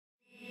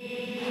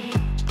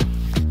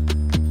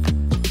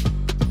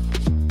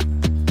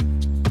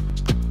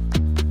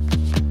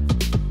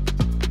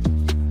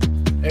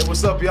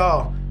What's up,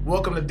 y'all?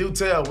 Welcome to Do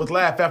Tell with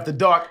Laugh After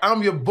Dark.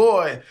 I'm your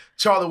boy,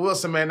 Charlie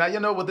Wilson, man. Now, you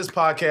know, with this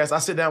podcast, I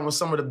sit down with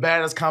some of the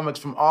baddest comics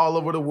from all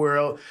over the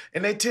world,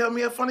 and they tell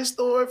me a funny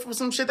story from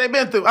some shit they've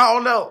been through. I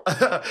don't know.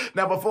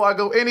 Now, before I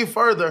go any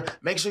further,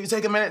 make sure you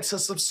take a minute to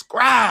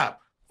subscribe.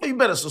 You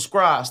better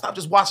subscribe. Stop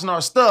just watching our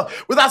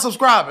stuff without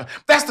subscribing.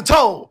 That's the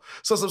toll.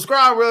 So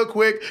subscribe real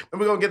quick, and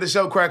we're going to get the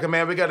show cracking,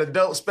 man. We got a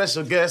dope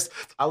special guest.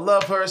 I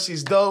love her.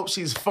 She's dope.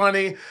 She's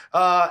funny.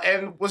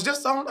 And was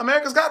just on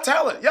America's Got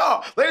Talent.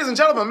 Y'all, ladies and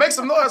gentlemen, make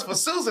some noise for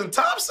Susan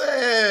Thompson.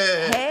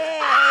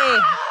 Hey,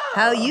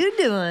 how you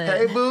doing?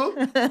 Hey,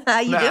 boo. How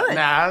you doing?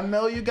 Now, I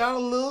know you got a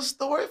little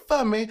story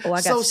for me. Oh,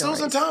 I got so, stories.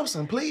 Susan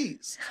Thompson,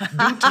 please,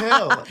 do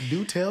tell.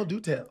 Do tell, do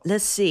tell.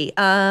 Let's see.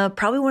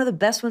 Probably one of the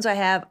best ones I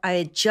have. I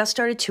had just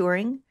started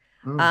touring.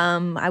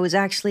 I was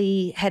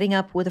actually heading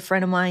up with a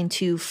friend of mine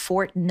to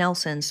Fort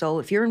Nelson. So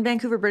if you're in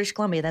Vancouver, British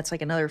Columbia, that's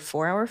like another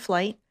 4-hour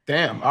flight.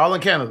 Damn, all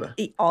in Canada.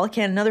 All in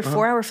Canada, another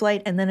 4-hour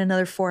flight, and then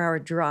another 4-hour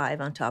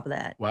drive on top of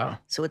that. Wow.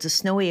 So it's a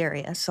snowy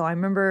area. So I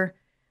remember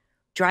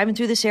driving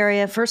through this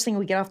area. First thing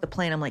we get off the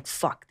plane, I'm like,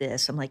 fuck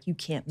this. I'm like, you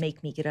can't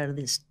make me get out of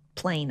this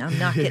plane. I'm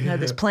not getting out of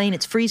this plane.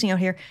 It's freezing out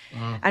here.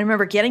 I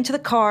remember getting to the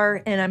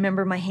car, and I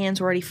remember my hands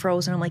were already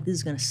frozen. I'm like, this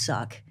is going to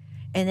suck.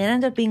 And it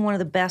ended up being one of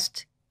the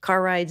best car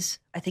rides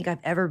I think I've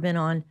ever been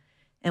on.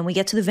 And we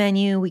get to the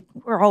venue.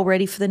 We're all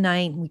ready for the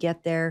night. We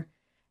get there,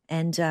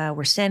 and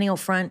we're standing out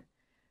front.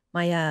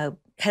 My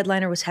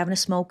headliner was having a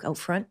smoke out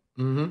front.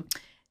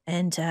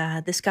 And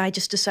this guy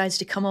just decides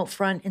to come out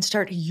front and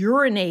start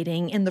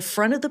urinating in the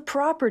front of the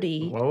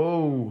property.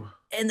 Whoa.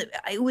 And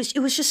it was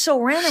just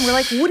so random. We're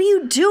like, what are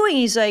you doing?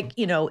 He's like,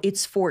 you know,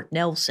 it's Fort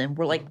Nelson.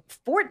 We're like,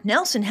 Fort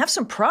Nelson, have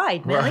some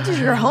pride, man. Like, this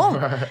is your home.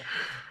 Right.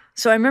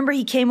 So I remember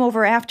he came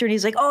over after and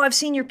he's like, oh, I've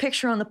seen your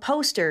picture on the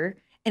poster.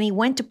 And he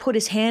went to put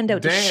his hand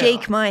out to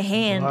shake my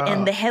hand. Wow.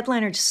 And the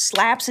headliner just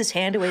slaps his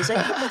hand away. He's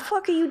like, what the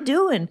fuck are you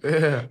doing?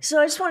 Yeah. So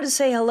I just wanted to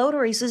say hello to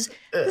her. He says,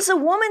 there's a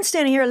woman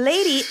standing here, a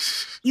lady.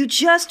 You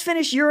just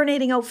finished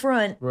urinating out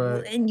front.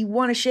 Right. And you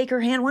want to shake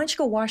her hand. Why don't you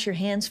go wash your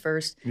hands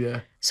first?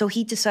 Yeah. So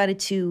he decided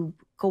to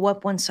go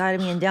up one side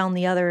of me and down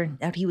the other.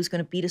 That he was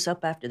going to beat us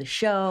up after the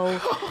show.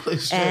 Holy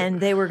shit.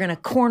 And they were going to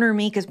corner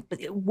me because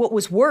what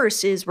was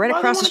worse is right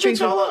across the street.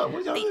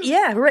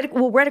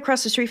 Right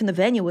across the street from the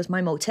venue was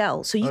my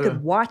motel. So you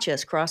could watch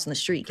us crossing the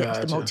street, get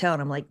to the motel.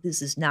 And I'm like,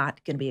 this is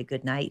not going to be a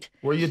good night.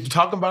 Were you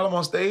talking about him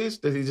on stage?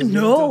 Did he just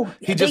No.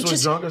 He just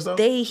was drunk or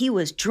something? He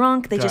was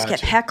drunk. They just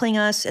kept heckling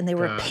us and they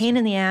were a pain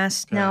in the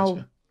ass.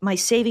 Now, my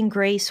saving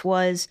grace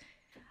was,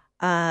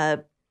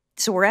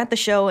 so we're at the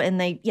show and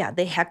they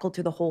heckled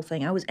through the whole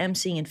thing. I was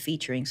emceeing and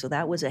featuring, so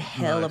that was a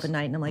hell of a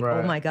night. And I'm like,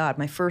 oh my God,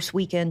 my first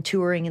weekend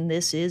touring and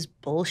this is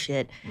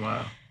bullshit.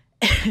 Wow.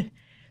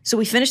 So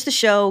we finished the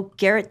show.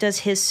 Garrett does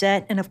his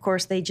set, and of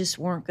course they just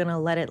weren't gonna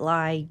let it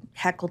lie.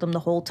 Heckled him the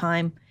whole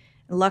time.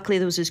 And luckily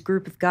there was this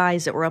group of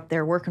guys that were up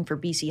there working for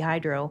BC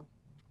Hydro.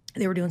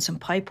 They were doing some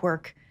pipe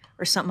work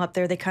or something up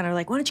there. They kind of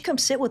like, why don't you come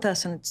sit with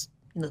us? And it's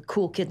the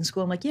cool kid in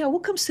school. I'm like, yeah, we'll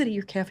come sit at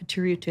your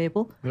cafeteria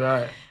table.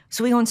 Right.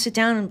 So we go and sit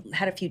down and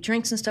had a few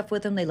drinks and stuff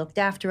with them. They looked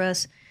after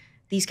us.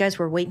 These guys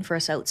were waiting for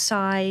us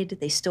outside.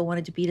 They still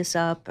wanted to beat us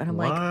up. And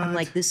I'm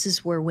like, this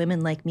is where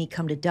women like me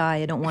come to die.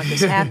 I don't want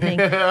this happening.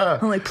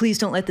 I'm like, please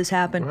don't let this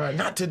happen. Right.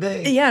 Not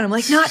today. Yeah. And I'm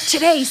like, not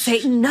today,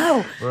 Satan,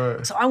 no.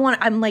 Right. So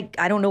I'm like,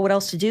 I don't know what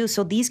else to do.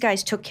 So these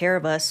guys took care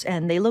of us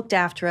and they looked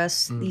after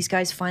us. These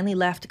guys finally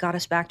left, got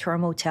us back to our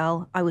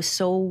motel. I was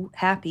so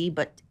happy.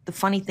 But the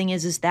funny thing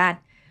is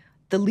that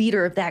the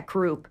leader of that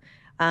group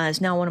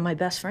is now one of my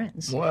best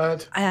friends.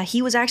 What?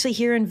 He was actually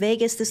here in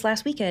Vegas this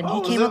last weekend.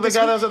 Oh, he came was out that the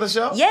guy that was at the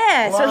show?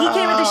 Yeah, so he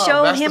came at the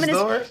show. That's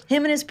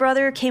Him and his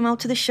brother came out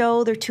to the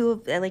show. They're two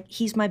of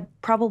he's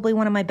probably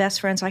one of my best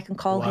friends. I can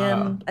call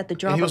him at the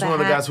drop of a hat. He was one of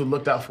the guys who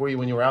looked out for you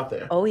when you were out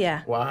there. Oh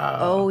yeah. Wow.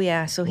 Oh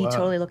yeah. So he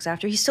totally looks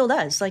after. He still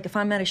does. Like if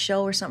I'm at a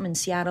show or something in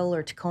Seattle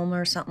or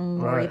Tacoma or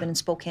something, or even in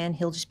Spokane,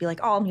 he'll just be like,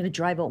 "Oh, I'm going to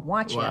drive out and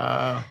watch you."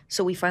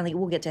 So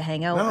we'll get to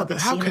hang out. No,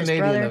 how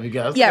Canadian of you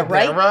guys? Yeah,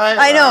 right.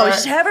 I know.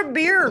 Just have a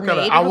beer,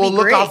 mate. I will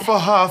look out for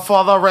her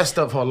for the rest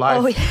of her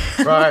life. Oh,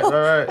 yeah.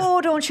 Right.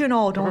 Oh, don't you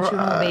know,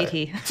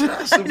 matey.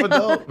 Super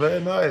dope. Very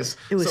nice.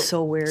 It was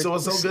so weird. So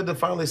it's so good to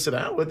finally sit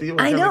down with you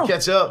and I know.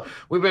 catch up.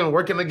 We've been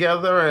working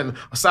together and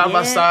side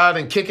by side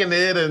and kicking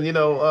it and,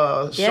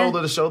 shoulder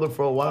to shoulder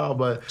for a while.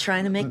 But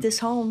trying to make this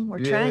home.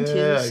 We're trying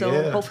to.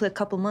 So hopefully a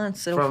couple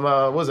months. From,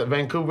 was it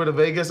Vancouver to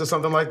Vegas or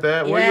something like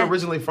that? Where are you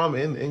originally from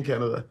in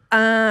Canada?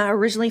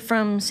 Originally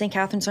from St.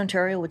 Catharines,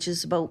 Ontario, which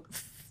is about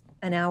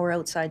an hour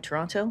outside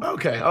Toronto.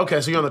 Okay.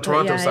 So you're on the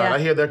Toronto side. Yeah. I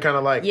hear they're kind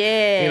of like,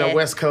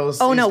 West Coast.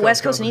 Oh, no,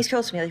 West Coast and East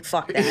Coast. Like,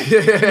 fuck that.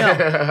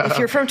 No. If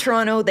you're from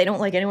Toronto, they don't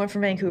like anyone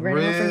from Vancouver.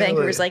 Anyone from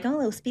Vancouver is like, oh,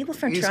 those people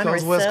from East Toronto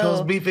Coast, are West so...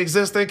 Coast beef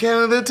exists in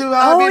Canada too.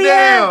 I'll be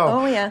down.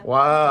 Oh, yeah.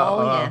 Wow.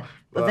 Oh, yeah.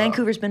 But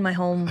Vancouver's been my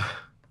home,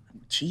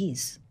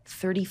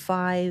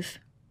 35...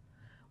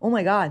 Oh,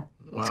 my God.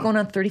 It's going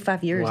on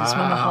 35 years. It's been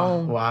my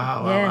home.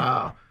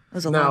 Wow. It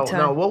was a long time.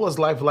 Now, what was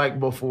life like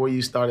before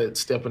you started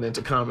stepping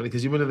into comedy?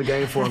 Because you've been in the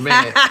game for a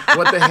minute.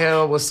 What the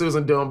hell was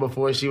Susan doing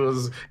before she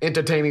was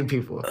entertaining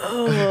people?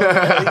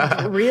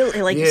 Oh,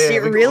 really? Like,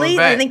 really?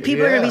 I think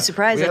people are going to be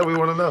surprised. Yeah, like, we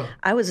want to know.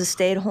 I was a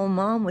stay-at-home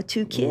mom with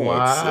 2 kids.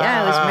 Wow.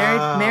 Yeah, I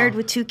was married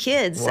with 2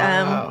 kids.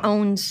 Wow.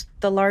 Owns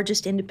the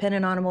largest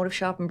independent automotive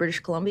shop in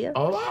British Columbia.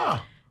 Oh,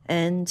 wow.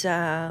 And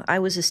I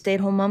was a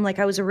stay-at-home mom. Like,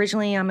 I'm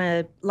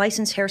a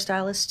licensed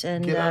hairstylist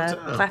and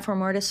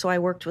platform artist. So I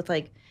worked with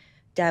like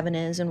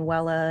Davenez and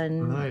Wella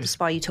and the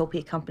Spa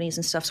Utopia companies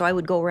and stuff. So I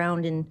would go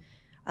around and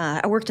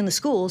I worked in the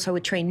schools. I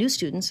would train new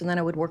students, and then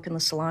I would work in the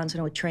salons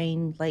and I would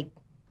train like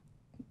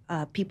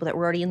people that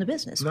were already in the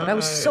business. But I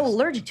was so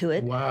allergic to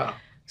it. Wow.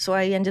 So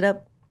I ended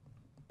up,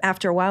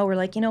 after a while, we're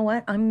like, you know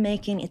what?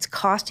 It's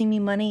costing me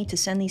money to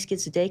send these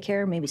kids to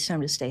daycare. Maybe it's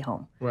time to stay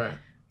home. Right.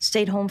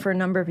 Stayed home for a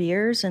number of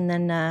years, and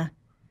then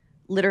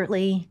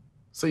literally.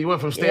 So you went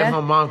from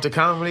stay-at-home mom to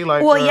comedy,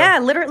 like. Well, yeah,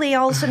 literally.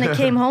 All of a sudden, I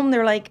came home.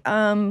 They're like,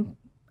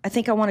 I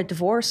think I want a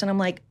divorce, and I'm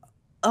like,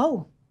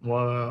 oh,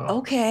 wow,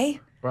 okay,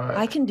 right.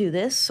 I can do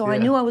this. So I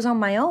knew I was on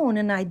my own,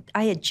 and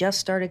I had just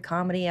started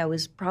comedy. I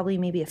was probably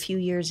maybe a few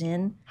years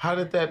in. How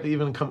did that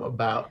even come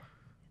about?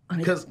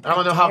 Because I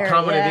don't know how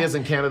common it is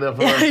in Canada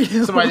for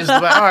somebody just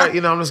like, all right,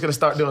 I'm just going to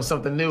start doing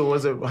something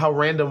new. How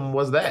random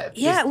was that?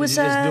 Yeah, it was.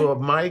 Did you just do a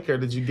mic, or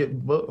did you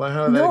get booked? Like,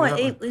 how did that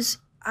happen? It was.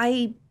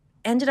 I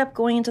ended up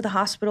going into the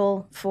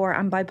hospital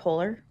I'm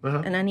bipolar,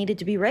 and I needed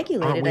to be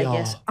regulated, I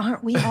guess.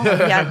 Aren't we all?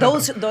 Yeah,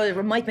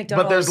 the Mike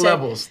McDonald. But there's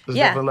levels. There's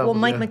different levels. Well,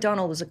 Mike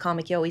McDonald was a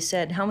comic. He always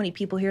said, how many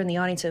people here in the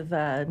audience have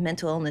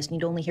mental illness? And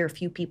you'd only hear a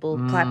few people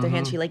clap their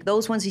hands. You're like,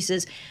 those ones, he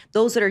says,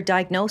 those that are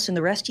diagnosed, and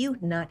the rest of you,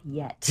 not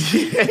yet.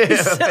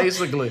 Yeah,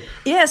 basically.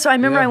 Yeah, so I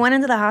remember I went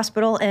into the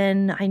hospital,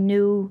 and I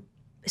knew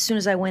as soon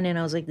as I went in,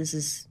 I was like, this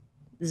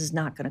is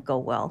not going to go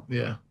well.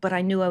 Yeah. But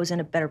I knew I was in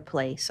a better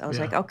place. I was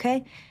like,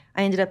 okay.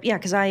 I ended up,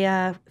 because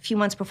a few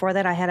months before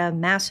that, I had a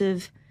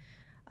massive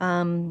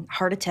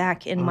heart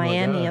attack in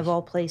Miami, of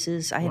all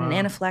places. I had an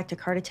anaphylactic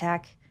heart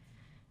attack.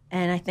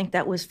 And I think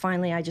that was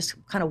finally, I just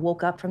kind of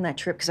woke up from that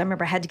trip, because I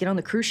remember I had to get on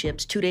the cruise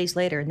ships 2 days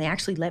later, and they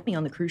actually let me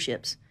on the cruise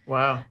ships.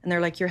 Wow. And they're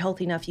like, you're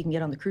healthy enough, you can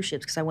get on the cruise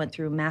ships, because I went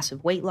through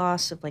massive weight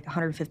loss of like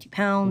 150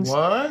 pounds.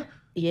 What?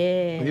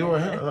 Yeah. You were,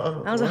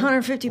 I was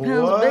 150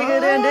 pounds bigger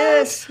than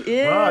this.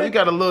 Yeah. Wow, you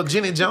got a little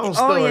Jenny Jones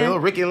story, a little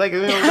Ricky Lake,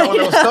 one of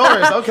those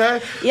stories.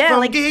 Okay. Yeah.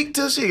 From geek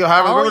to she.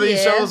 Remember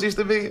these shows used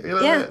to be?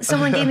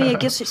 Someone gave me a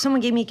gift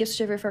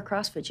certificate for a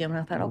CrossFit gym,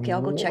 and I thought, okay,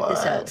 I'll go check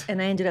this out. And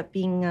I ended up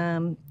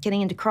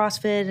getting into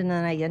CrossFit, and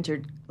then I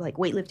entered like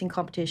weightlifting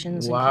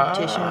competitions and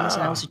competitions,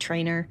 and I was a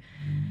trainer.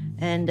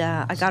 And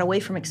I got away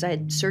from it because I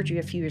had surgery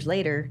a few years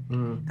later,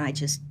 and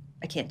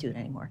I can't do it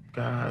anymore.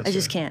 Gotcha. I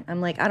just can't.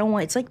 I'm like, I don't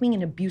want. It's like being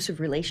in an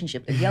abusive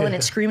relationship. They're yelling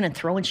and screaming and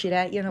throwing shit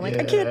at you, and I'm like,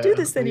 I can't do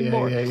this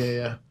anymore.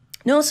 Yeah.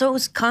 No, so it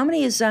was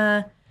comedy.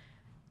 I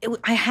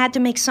had to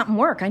make something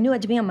work. I knew I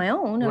had to be on my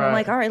own, and I'm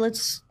like, all right,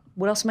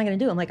 what else am I going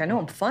to do? I'm like, I know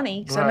I'm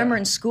funny. Because I remember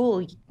in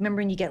school,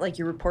 when you get like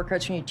your report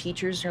cards from your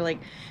teachers, and they're like,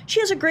 she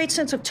has a great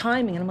sense of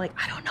timing. And I'm like,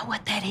 I don't know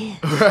what that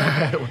is.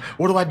 Right.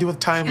 What do I do with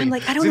timing? I'm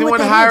like, I don't know what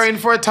that is. Is anyone hiring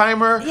for a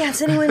timer? Yeah,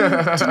 does anyone know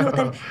what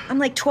that is? I'm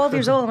like 12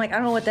 years old. I'm like, I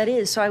don't know what that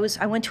is. So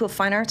I went to a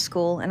fine arts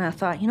school, and I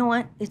thought, you know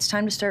what? It's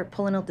time to start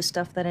pulling out the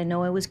stuff that I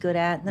know I was good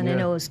at. And then I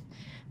know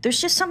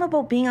there's just something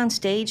about being on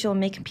stage and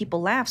making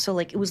people laugh. So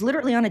like, it was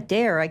literally on a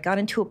dare. I got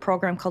into a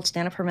program called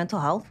Stand-Up for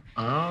Mental Health.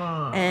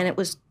 And it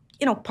was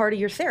part of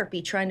your therapy,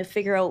 trying to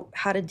figure out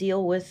how to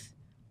deal with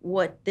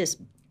what this,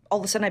 all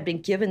of a sudden I've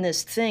been given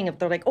this thing. If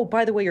they're like, oh,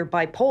 by the way, you're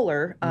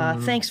bipolar,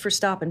 thanks for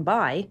stopping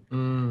by.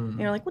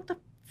 You're like, what the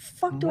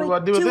fuck do I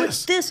do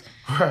with this?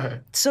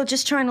 Right. So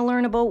just trying to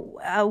learn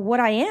about what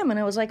I am. And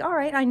I was like, all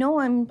right, I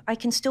know I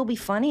can still be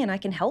funny and I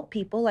can help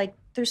people. Like,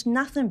 there's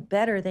nothing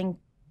better than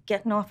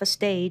getting off a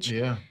stage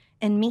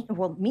and meet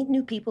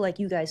new people like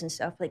you guys and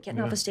stuff. Like getting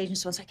off a stage and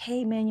someone's like,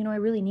 hey man, I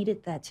really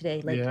needed that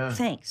today. Like,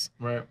 thanks.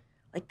 Right.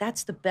 Like,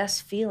 that's the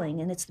best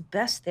feeling, and it's the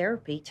best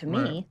therapy to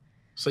me.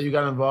 So you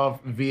got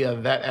involved via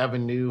that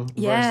avenue versus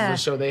the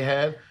show they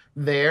had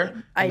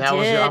there. And that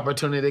was your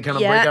opportunity to kind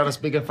of break out and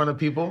speak in front of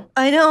people.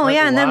 I know,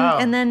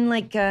 and then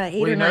like 8 or 9.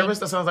 Were you nervous?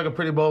 That sounds like a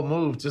pretty bold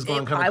move, just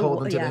going kind of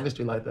cold into the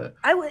industry like that.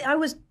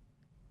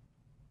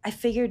 I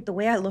figured the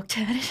way I looked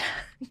at it,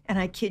 and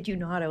I kid you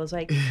not, I was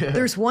like,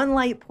 there's one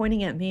light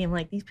pointing at me. I'm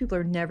like, these people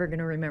are never going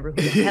to remember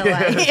who the hell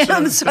I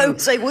am. So I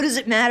was like, what does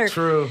it matter?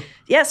 True.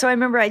 Yeah, so I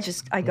remember I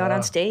got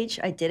on stage,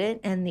 I did it,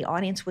 and the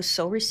audience was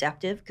so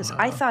receptive, because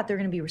I thought they were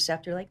going to be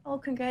receptive, like, oh,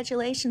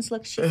 congratulations,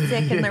 look, she's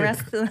sick, and the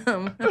rest of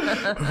them,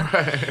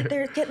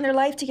 they're getting their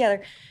life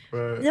together.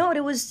 Right. No,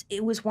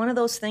 it was one of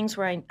those things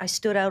where I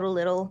stood out a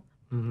little.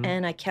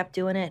 And I kept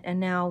doing it. And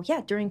now,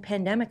 during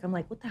pandemic, I'm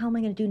like, what the hell am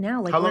I going to do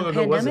now? Like, how long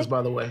ago was this,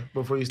 by the way,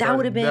 before you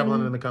started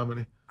dabbling in the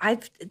comedy?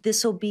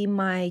 This will be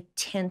my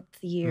 10th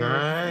year.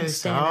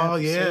 Nice. Oh,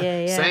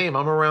 yeah. So, same.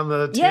 I'm around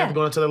the 10th,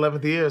 going into the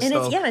 11th year.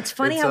 And it's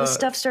funny how the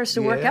stuff starts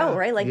to work out,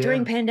 right? Like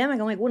during pandemic,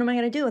 I'm like, what am I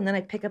going to do? And then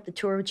I pick up the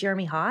tour with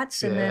Jeremy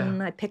Hotz, and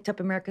then I picked up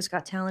America's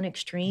Got Talent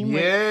Extreme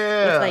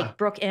with like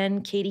Brooke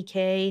N, Katie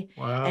K,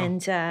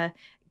 and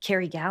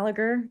Carrie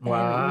Gallagher.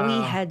 Wow. And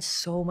we had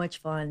so much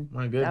fun.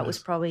 My goodness. That was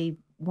probably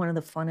one of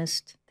the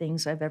funnest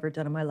things I've ever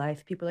done in my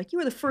life. People are like, you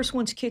were the first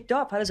ones kicked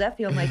off. How does that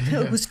feel? I'm like,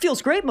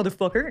 feels great,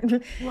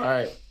 motherfucker.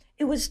 Right.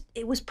 It was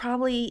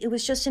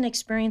just an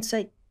experience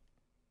that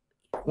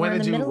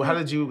How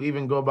did you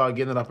even go about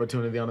getting an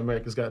opportunity on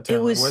America's Got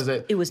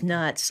Talent? It was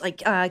nuts.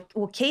 Like,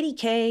 Katie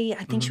K,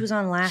 I think she was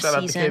on last season.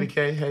 Shout out to Katie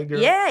K. Hey,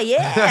 girl.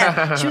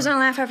 Yeah. She was on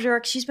Laugh After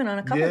Dark. She's been on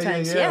a couple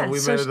times. Yeah. We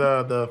met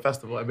at the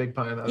festival at Big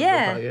Pine.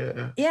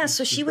 Yeah.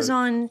 So she was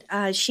on,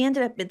 she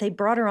ended up, they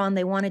brought her on.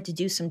 They wanted to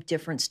do some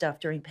different stuff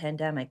during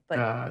pandemic. But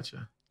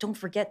gotcha. Don't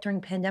forget,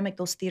 during pandemic,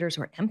 those theaters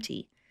were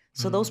empty.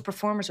 So those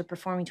performers are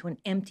performing to an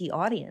empty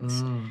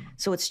audience.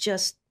 So it's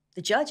just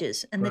the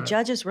judges. And the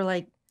judges were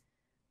like,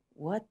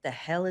 what the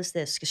hell is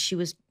this? Because she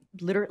was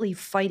literally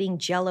fighting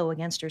Jello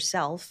against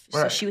herself.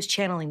 So she was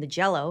channeling the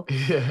Jello.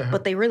 Yeah.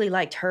 But they really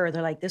liked her.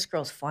 They're like, this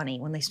girl's funny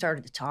when they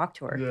started to talk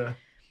to her. Yeah.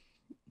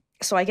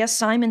 So I guess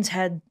Simon's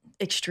had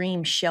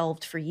Extreme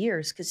shelved for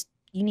years because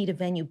you need a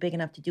venue big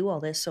enough to do all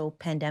this. So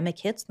pandemic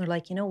hits, and they're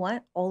like, you know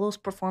what? All those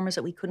performers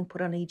that we couldn't put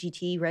on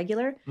AGT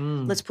regular,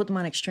 let's put them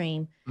on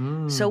Extreme.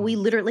 So we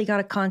literally got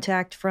a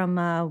contact from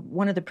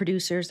one of the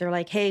producers. They're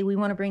like, hey, we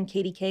want to bring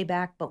Katie K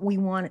back, but we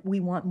want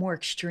more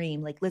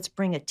Extreme. Like, let's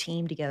bring a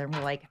team together. And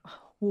we're like,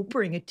 we'll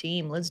bring a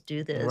team. Let's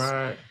do this.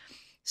 Right.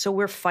 So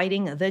we're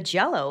fighting the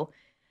Jello.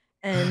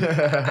 And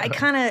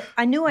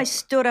I knew I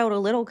stood out a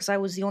little because I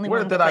was the only one.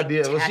 Where did that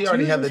idea? Well, she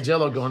already had the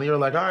Jello going. You were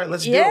like, all right,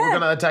 let's do it. We're going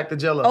to attack the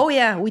Jello. Oh,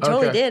 yeah, we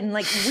totally did. And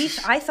like,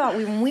 I thought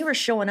when we were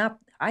showing up,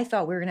 I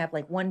thought we were going to have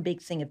like one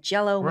big thing of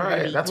Jello. We're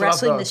going to be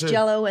wrestling this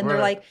Jello. And they're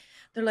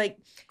like,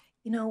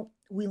 you know,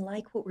 we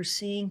like what we're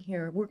seeing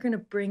here. We're going to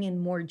bring in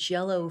more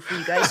Jello for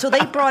you guys. So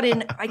they brought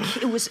in,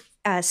 it was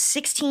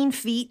 16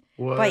 feet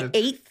by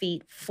 8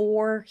 feet,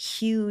 4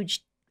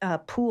 huge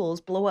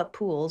pools, blow up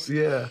pools.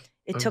 Yeah.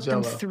 It took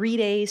them 3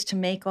 days to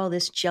make all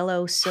this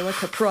Jello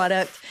silica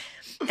product,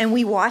 and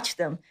we watched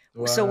them.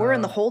 Wow. So we're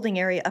in the holding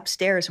area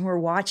upstairs, and we're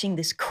watching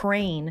this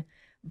crane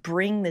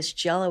bring this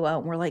Jello out,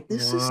 and we're like,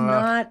 this is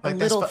not like a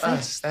little thing.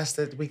 Us.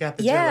 We got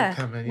the Jello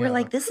coming. We're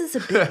like, this is a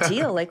big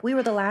deal. Like, we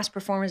were the last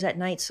performers at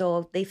night,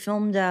 so they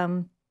filmed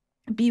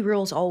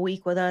B-reels all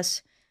week with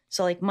us.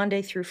 So like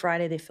Monday through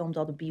Friday, they filmed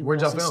all the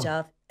B-rolls and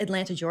stuff.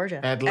 Atlanta,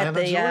 Georgia.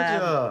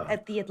 Georgia.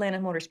 At the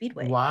Atlanta Motor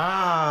Speedway.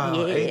 Wow.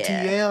 Yeah.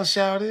 ATL,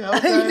 shouted.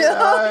 Okay,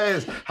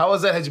 nice. How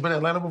was that? Had you been to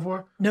Atlanta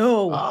before?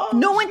 No. Oh,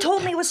 no one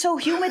told me it was so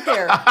humid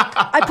there.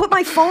 I put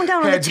my phone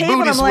down on the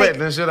table and I'm like,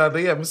 and shit out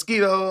there. Yeah,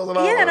 mosquitoes and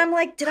all. Yeah, and I'm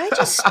like,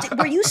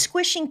 were you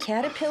squishing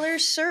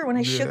caterpillars, sir? When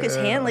I shook his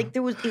hand, like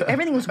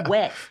everything was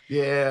wet.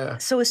 Yeah.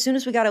 So as soon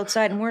as we got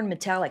outside, and we're in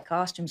metallic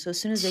costumes, so as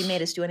soon as they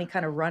made us do any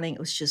kind of running, it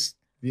was just,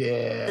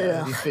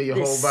 yeah, you feel your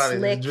whole body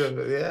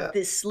dripping. Yeah,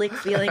 this slick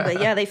feeling. But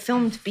yeah, they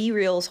filmed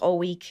B-reels all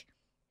week,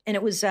 and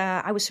it was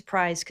I was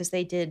surprised because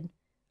they did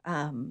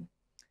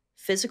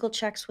physical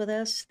checks with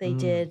us. They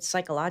did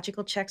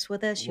psychological checks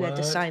with us. You had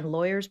to sign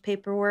lawyers'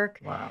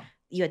 paperwork. Wow.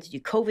 You had to do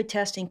COVID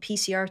testing,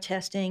 PCR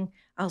testing.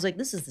 I was like,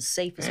 this is the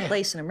safest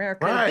place in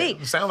America to be.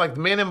 You sound like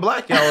the Men in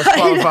Black y'all was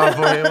qualified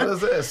for him. What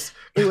is this?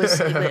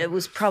 It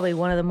was probably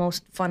one of the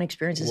most fun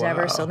experiences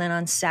ever. So then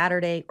on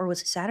Saturday, or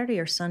was it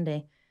Saturday or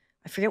Sunday?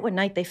 I forget what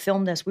night they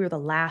filmed us. We were the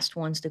last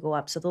ones to go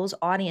up. So those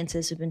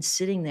audiences have been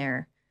sitting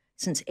there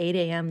since 8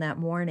 a.m. that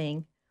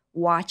morning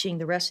watching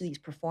the rest of these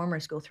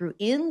performers go through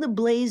in the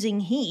blazing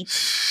heat.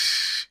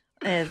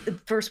 The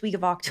first week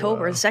of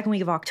October, the second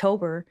week of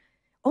October.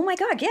 Oh my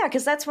God, yeah,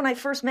 because that's when I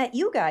first met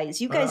you guys.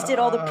 You guys did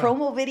all the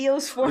promo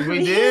videos for me.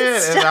 We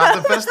did, and at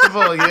the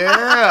festival,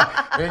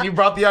 yeah. And you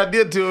brought the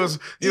idea to us.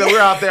 You know,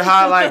 we're out there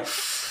high like,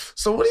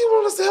 so what do you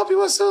want us to help you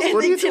with, Susan?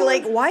 What are you doing?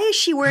 Like, why is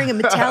she wearing a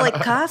metallic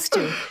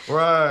costume?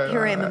 Right.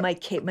 Here I am in my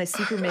cape, my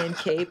Superman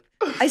cape.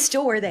 I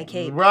still wear that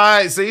cape.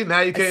 Right. See,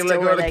 now you can't let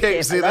go of the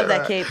cape. I love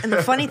that cape. And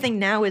the funny thing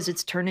now is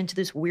it's turned into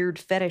this weird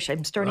fetish.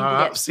 I'm starting to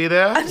get. See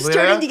that? I'm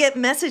starting to get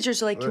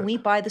messages like, "Can we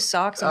buy the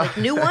socks?" I'm like,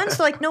 "New ones?"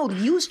 They're like, "No,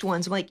 used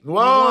ones." I'm like,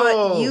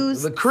 "Whoa,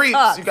 used the creeps!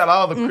 Socks. You got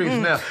all the creeps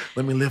now."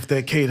 Let me lift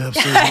that cape up,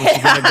 Susan. What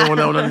you got going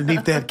on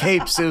underneath that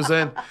cape,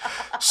 Susan?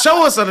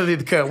 Show us underneath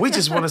the cape. We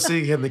just want to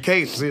see you in the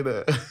cape. See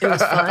that? It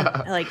was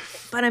fun.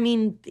 But I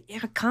mean,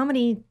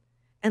 comedy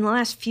in the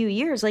last few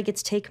years, like,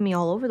 it's taken me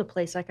all over the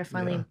place. Like, I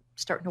finally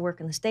starting to work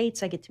in the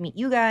States. I get to meet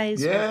you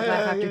guys,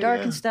 Laugh After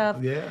Dark and stuff.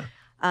 Yeah.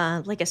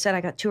 Like I said,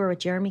 I got tour with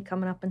Jeremy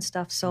coming up and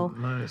stuff. So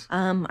nice.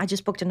 I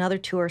just booked another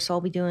tour. So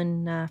I'll be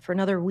doing for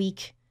another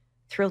week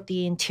throughout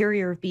the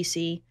interior of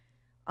BC.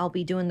 I'll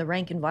be doing the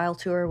Rank and Vile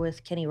tour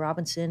with Kenny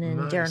Robinson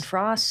and Darren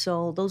Frost.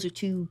 So those are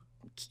two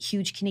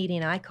huge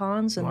Canadian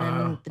icons. And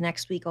then the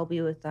next week I'll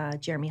be with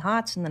Jeremy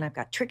Hotz. And then I've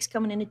got Trix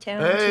coming into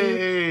town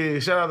too.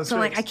 Shout out to Trix. So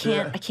like, I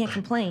can't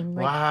complain.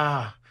 Like,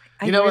 wow.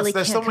 You know,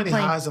 there's so many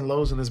highs and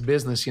lows in this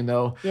business, you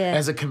know. Yeah.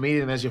 As a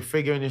comedian, as you're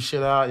figuring your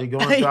shit out, you're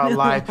going throughout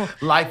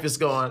life. Life is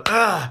going,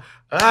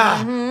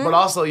 But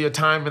also your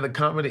time in the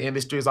comedy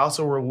industry is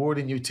also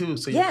rewarding you too.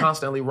 So you're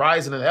constantly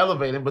rising and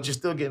elevating, but you're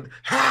still getting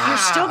You're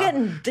still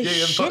getting the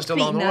shit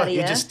beaten out of you.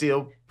 You're just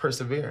still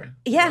persevering.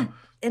 Yeah. You know?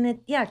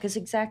 because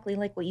exactly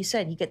like what you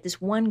said, you get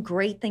this one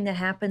great thing that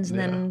happens, and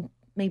then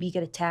maybe you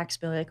get a tax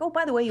bill like, oh,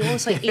 by the way, you owe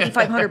us like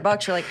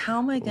 $8,500. You're like, how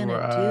am I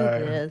gonna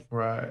do this?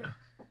 Right.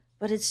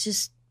 But it's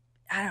just,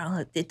 I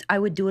don't know. I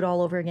would do it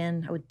all over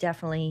again. I would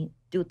definitely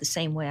do it the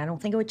same way. I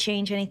don't think it would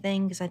change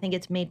anything because I think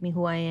it's made me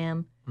who I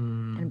am,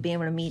 and being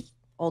able to meet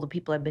all the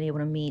people I've been able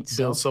to meet.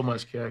 Build so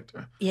much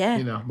character. Yeah.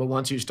 You know, but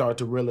once you start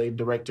to really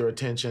direct your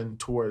attention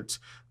towards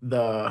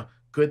the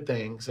good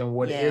things and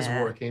what is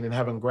working and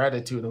having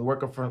gratitude and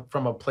working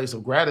from a place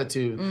of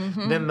gratitude,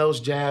 then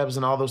those jabs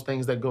and all those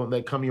things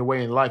that come your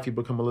way in life, you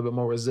become a little bit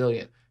more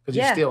resilient because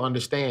you still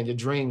understand your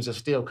dreams are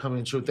still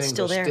coming true. Things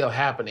are still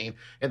happening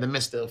in the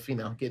midst of,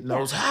 getting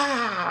those,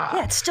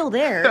 Yeah, it's still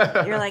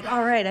there. You're like,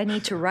 all right, I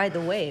need to ride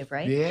the wave,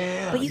 right?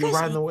 Yeah, but you guys,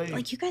 riding the wave.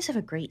 Like, you guys have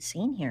a great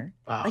scene here.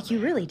 Oh, you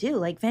really do.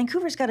 Like,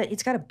 Vancouver's got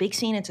a big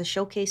scene. It's a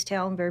showcase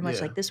town, very much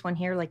like this one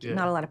here. Like,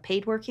 not a lot of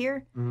paid work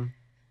here.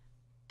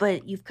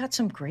 But you've got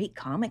some great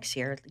comics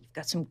here. You've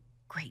got some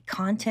great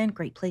content,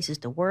 great places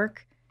to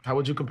work. How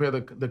would you compare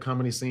the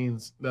comedy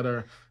scenes that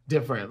are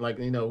different? Like,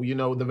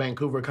 the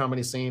Vancouver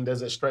comedy scene,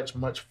 does it stretch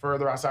much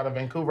further outside of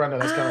Vancouver? I know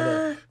that's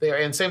kind of there.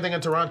 And same thing in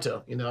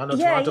Toronto. I know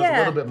Toronto's a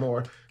little bit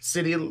more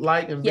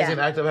city-like and busy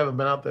and active. I haven't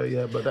been out there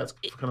yet, but that's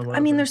kind of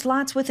what there's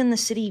lots within the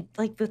city,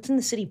 like within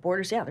the city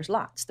borders. Yeah, there's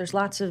lots. There's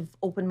lots of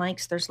open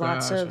mics. There's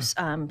lots of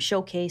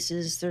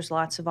showcases. There's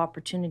lots of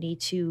opportunity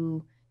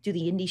to do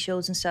the indie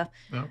shows and stuff.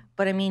 Yeah.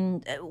 But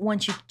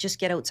once you just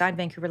get outside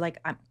Vancouver, like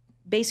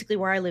basically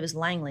where I live is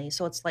Langley,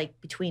 so it's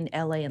like between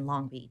LA and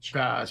Long Beach.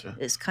 Gotcha.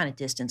 It's kind of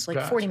distance,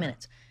 like 40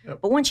 minutes. Yep.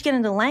 But once you get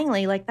into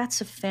Langley, like that's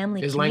a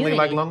family community. Is Langley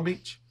like Long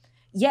Beach?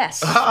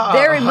 Yes,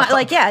 very much.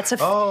 Like it's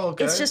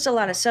it's just a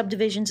lot of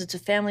subdivisions. It's a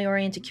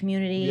family-oriented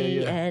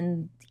community,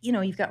 and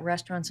you've got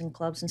restaurants and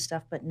clubs and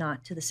stuff, but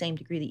not to the same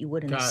degree that you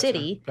would in the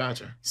city.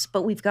 Gotcha.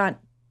 But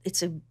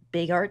it's a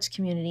big arts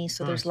community,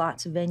 so there's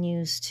lots of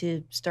venues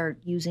to start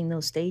using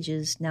those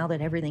stages now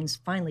that everything's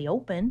finally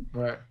open.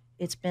 Right.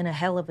 It's been a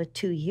hell of a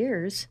 2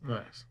 years.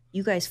 Nice.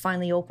 You guys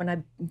finally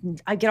open.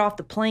 I get off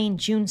the plane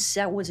June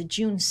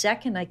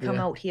 2nd. I come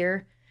out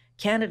here.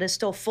 Canada's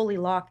still fully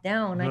locked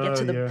down. I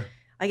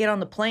get on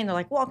the plane. They're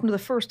like, welcome to the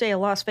first day of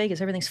Las Vegas.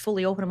 Everything's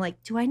fully open. I'm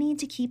like, do I need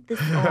to keep this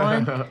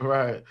on?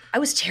 Right. I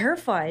was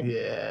terrified.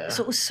 Yeah.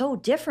 So it was so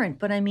different.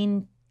 But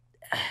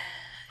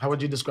how would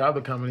you describe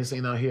the comedy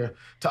scene out here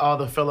to all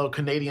the fellow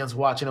Canadians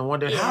watching and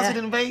wondering, how's it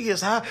in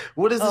Vegas?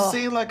 What is the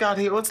scene like out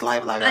here? What's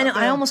life like out there?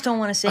 I almost don't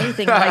want to say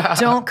anything. Like,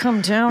 don't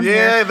come down here.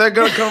 Yeah, they're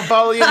going to come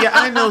follow you. Yeah,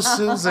 I know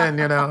Susan,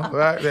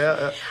 right?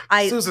 Yeah.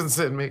 Susan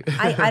sent me.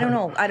 I don't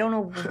know. I don't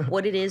know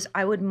what it is.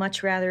 I would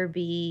much rather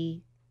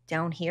be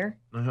down here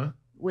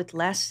with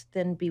less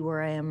than be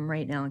where I am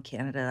right now in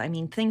Canada.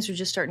 Things are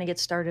just starting to get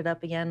started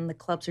up again. The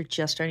clubs are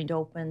just starting to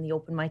open. The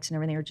open mics and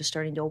everything are just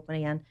starting to open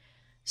again.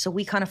 So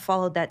we kind of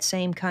followed that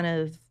same kind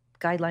of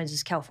guidelines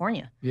as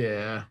California.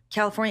 Yeah.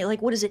 California,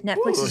 like, what is it?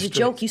 Netflix is a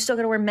joke. You still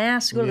got to wear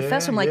masks to go to the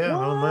festival. I'm like, what?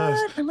 No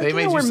mask. I'm like, they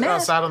made you sit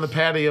outside on the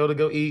patio to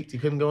go eat. You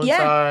couldn't go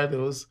inside. It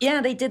was.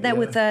 Yeah, they did that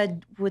with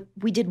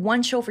we did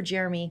one show for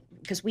Jeremy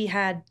because we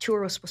had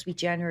tour was supposed to be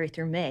January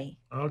through May.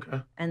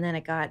 Okay. And then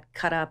it got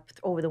cut up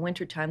over the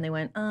winter time. They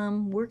went,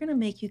 we're going to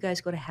make you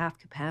guys go to half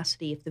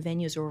capacity if the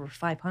venues are over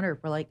 500.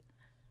 We're like,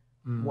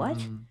 what?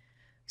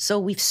 So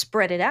we've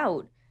spread it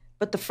out.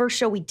 But the first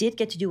show we did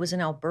get to do was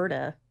in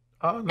Alberta.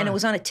 Oh, nice. And it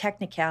was on a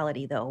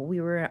technicality, though.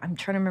 I'm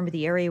trying to remember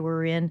the area we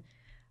were in.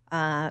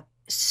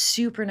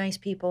 Super nice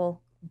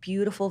people,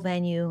 beautiful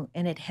venue.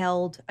 And it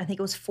held, I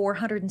think it was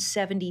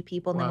 470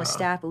 people. And then with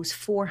staff, it was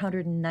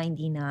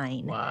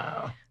 499.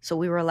 Wow. So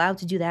we were allowed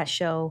to do that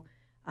show.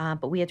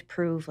 But we had to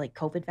prove like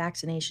COVID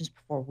vaccinations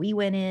before we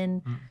went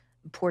in.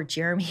 Poor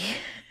Jeremy.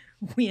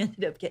 We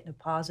ended up getting a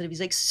positive.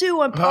 He's like,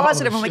 Sue, I'm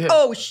positive. I'm like,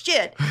 oh,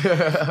 shit.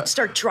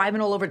 Start driving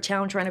all over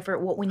town trying to figure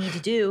out what we need to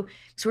do.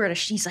 So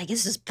he's like,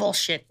 this is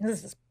bullshit.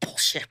 This is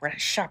bullshit. We're at a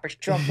Shoppers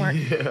Drug Mart.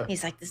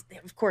 He's like,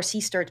 of course, he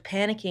starts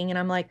panicking. And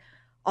I'm like,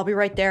 I'll be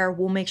right there.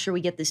 We'll make sure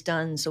we get this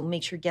done. So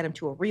make sure to get him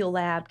to a real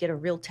lab, get a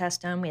real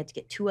test done. We had to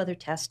get 2 other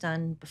tests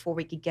done before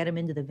we could get him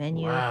into the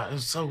venue. Wow, it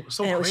was so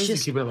crazy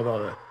keeping up with all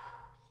that.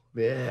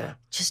 Yeah.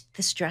 Just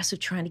the stress of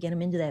trying to get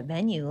him into that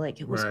venue.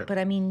 Like it was, but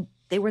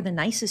they were the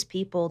nicest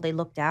people. They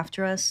looked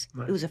after us.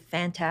 Nice. It was a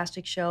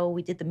fantastic show.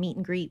 We did the meet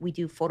and greet. We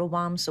do photo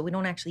bombs, so we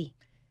don't actually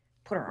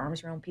put our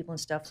arms around people and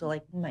stuff. So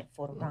like we might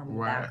photo bomb in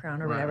the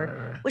background or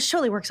whatever, which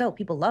totally works out.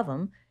 People love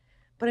them.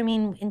 But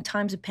in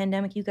times of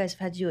pandemic, you guys have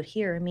had to do it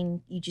here.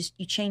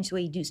 You change the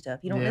way you do stuff.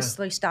 You don't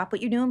necessarily stop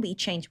what you're doing, but you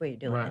change the way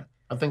you're doing it.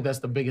 I think that's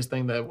the biggest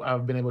thing that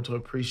I've been able to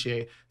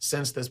appreciate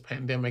since this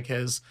pandemic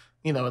has,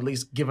 at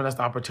least given us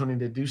the opportunity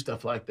to do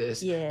stuff like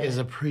this, is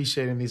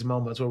appreciating these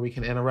moments where we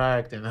can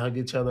interact and hug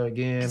each other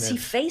again. And see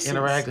faces.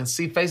 Interact and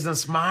see faces and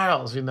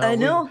smiles, I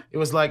know. It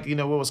was like,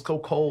 it was so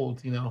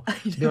cold,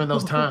 during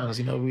those times.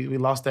 We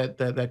lost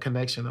that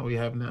connection that we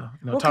have now.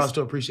 Taught us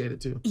to appreciate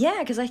it too. Yeah,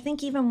 because I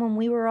think even when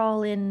we were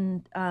all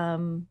in...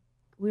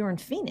 we were in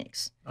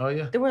Phoenix. Oh,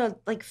 yeah. There were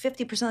like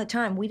 50% of the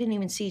time, we didn't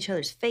even see each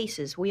other's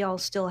faces. We all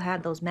still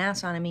had those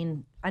masks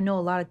on. I know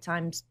a lot of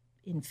times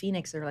in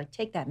Phoenix, they're like,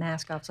 take that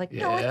mask off. It's like,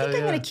 no, I think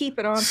I'm going to keep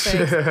it on.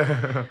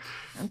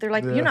 And they're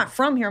like, you're not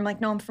from here. I'm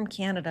like, no, I'm from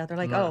Canada. They're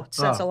like, oh, it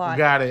says a lot.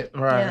 Got it.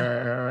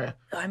 Right.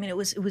 I mean, it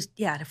was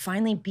to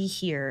finally be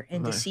here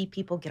and to see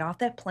people get off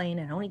that plane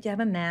and I don't need to have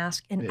a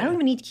mask. And I don't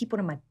even need to keep one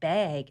in my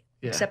bag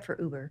except for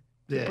Uber.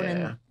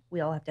 We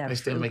all have to have They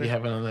still make you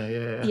have it on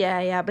there,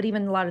 Yeah. But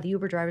even a lot of the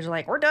Uber drivers are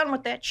like, we're done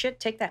with that shit.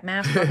 Take that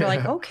mask off. They're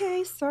like,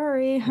 okay,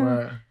 sorry.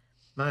 Right.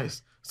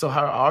 Nice. So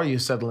how are you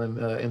settling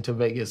into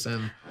Vegas?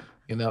 And,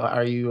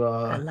 are you...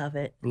 I love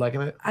it.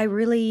 Liking it?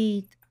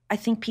 I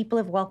think people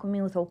have welcomed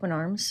me with open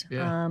arms.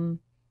 Yeah.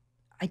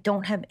 I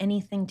don't have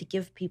anything to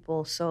give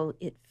people, so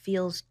it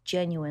feels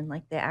genuine,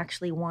 like they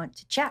actually want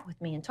to chat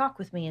with me and talk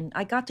with me. And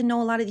I got to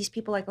know a lot of these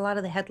people, like a lot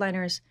of the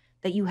headliners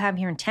that you have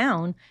here in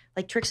town.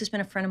 Like Trix has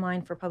been a friend of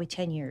mine for probably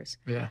 10 years.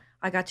 Yeah.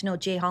 I got to know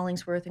Jay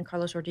Hollingsworth and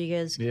Carlos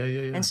Rodriguez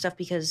and stuff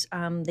because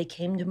they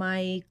came to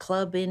my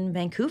club in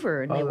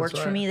Vancouver and they worked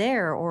for me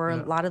there, or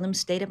a lot of them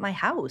stayed at my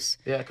house.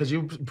 Yeah, because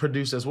you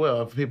produce as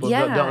well. If people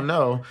don't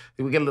know,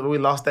 we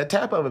lost that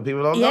tap of it.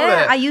 People don't know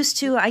that. I used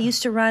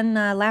to run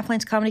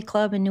Laughlines Comedy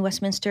Club in New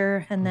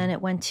Westminster, and then it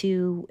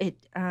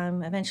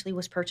eventually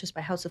was purchased by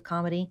House of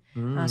Comedy.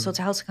 So it's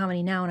a House of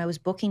Comedy now, and I was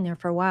booking there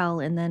for a while.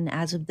 And then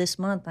as of this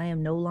month, I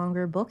am no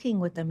longer booking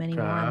with them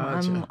anymore.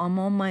 Gotcha. I'm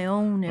on my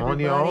own,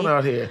 everybody. On your own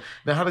out here.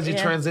 Now, how did you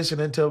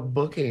transition into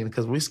booking?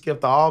 Because we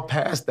skipped all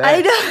past that.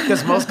 I know.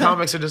 Because most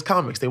comics are just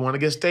comics. They want to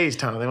get stage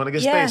time. I want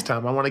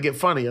to get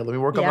funnier. Let me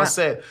work on my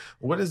set.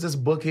 What is this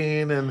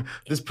booking and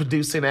this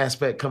producing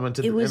aspect coming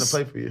into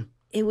play for you?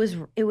 It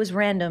was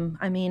random.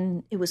 I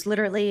mean, it was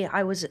literally,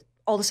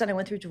 all of a sudden I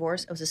went through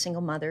divorce. I was a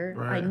single mother.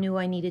 Right. I knew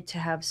I needed to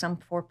have some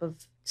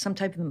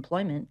type of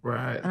employment.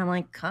 Right. And I'm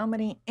like,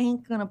 comedy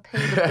ain't gonna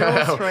pay the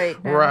bills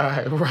right now.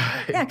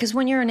 Right. Yeah, because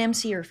when you're an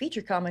MC or a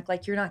feature comic,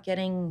 like you're not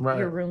getting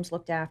your rooms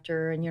looked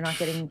after and you're not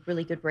getting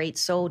really good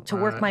rates. So to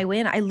work my way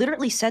in, I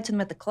literally said to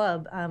them at the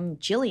club,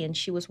 Jillian,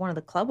 she was one of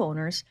the club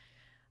owners.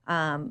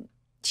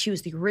 She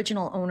was the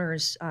original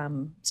owner's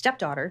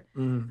stepdaughter.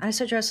 And I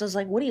said to her, I was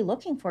like, what are you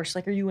looking for? She's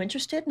like, are you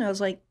interested? And I was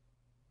like,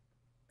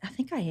 I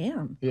think I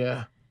am.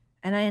 Yeah.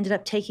 And I ended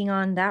up taking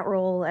on that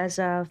role as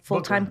a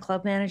full-time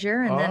club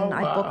manager. And then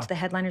I booked the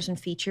headliners and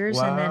features.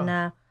 And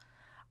then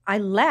I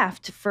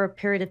left for a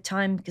period of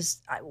time because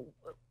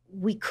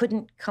we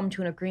couldn't come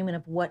to an agreement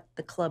of what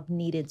the club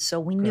needed. So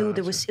we knew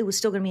it was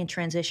still going to be in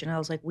transition. I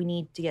was like, we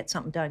need to get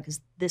something done because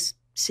this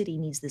city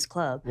needs this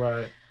club.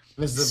 Right.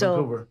 This is in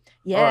Vancouver?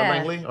 Yeah. Or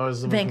Langley? Or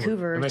is it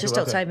Vancouver, just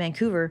outside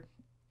Vancouver.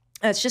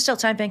 It's just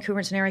outside Vancouver.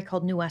 It's an area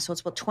called New West. So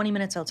it's about 20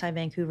 minutes outside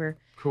Vancouver.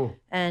 Cool.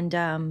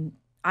 And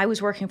I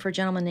was working for a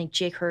gentleman named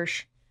Jake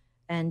Hirsch,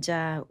 and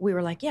we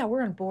were like, yeah,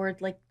 we're on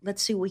board. Like,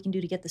 let's see what we can do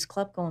to get this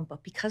club going.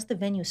 But because the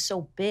venue is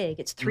so big,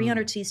 it's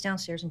 300 seats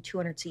downstairs and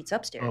 200 seats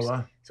upstairs. Oh,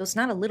 wow. So it's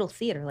not a little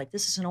theater. Like,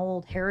 this is an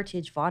old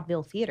heritage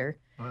vaudeville theater.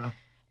 Wow.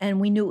 And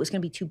we knew it was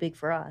going to be too big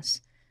for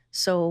us.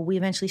 So we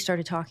eventually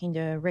started talking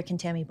to Rick and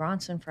Tammy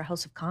Bronson for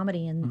House of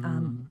Comedy,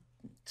 and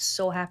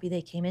so happy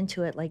they came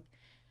into it. Like,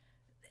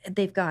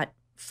 they've got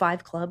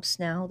 5 clubs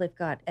now. They've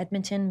got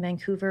Edmonton,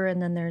 Vancouver,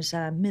 and then there's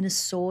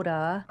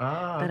Minnesota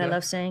that I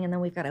love saying, and then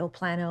we've got El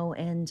Plano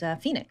and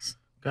Phoenix.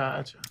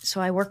 Gotcha.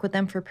 So I work with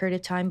them for a period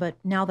of time, but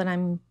now that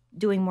I'm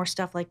doing more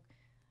stuff like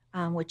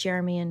with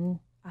Jeremy and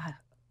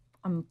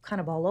I'm kind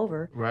of all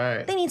over,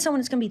 right? They need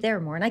someone that's going to be there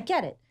more, and I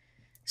get it.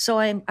 So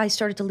I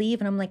started to leave,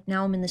 and I'm like,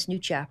 now I'm in this new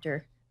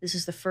chapter. This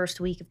is the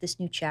first week of this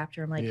new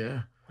chapter. I'm like,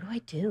 what do I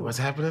do? What's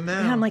happening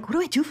now? Yeah, I'm like, what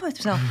do I do for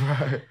myself?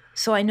 Right.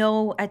 So I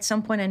know at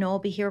some point, I'll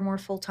be here more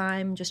full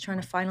time, just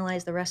trying to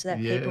finalize the rest of that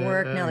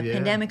paperwork. Now the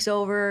pandemic's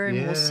over,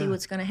 and we'll see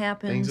what's going to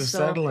happen. Things are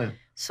settling.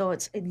 So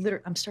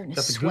literally, I'm starting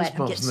to sweat.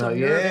 I'm getting now. so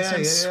nervous.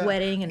 I'm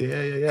sweating and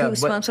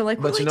goosebumps. I'm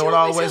like, but you know what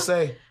I always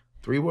say?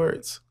 3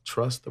 words: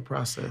 trust the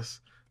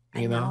process.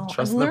 You know,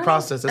 trust the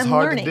process. It's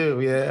hard to do.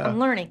 Yeah. I'm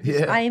learning.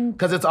 Yeah.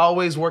 Because it's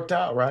always worked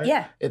out, right?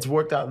 Yeah. It's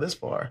worked out this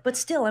far. But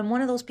still, I'm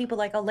one of those people,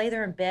 like, I'll lay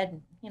there in bed,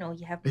 and,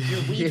 you have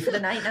your weed for the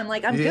night, and I'm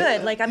like, I'm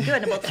good. Like, I'm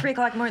good. And about 3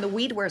 o'clock in the morning, the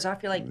weed wears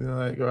off. You're like,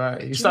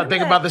 right. You start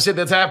thinking about the shit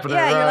that's happening.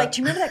 Yeah, right? You're like,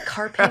 do you remember that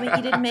car payment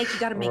you didn't make? You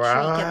got to make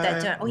sure you get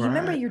that done. Oh, you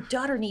remember your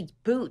daughter needs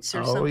boots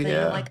or something.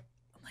 Yeah. I'm like,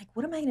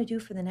 what am I going to do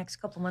for the next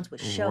couple of months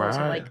with shows?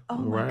 I'm like, oh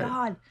my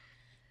God.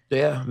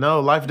 Yeah,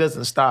 no, life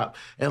doesn't stop,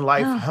 and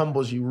life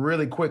humbles you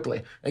really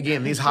quickly.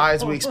 Again, these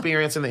highs we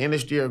experience in the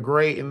industry are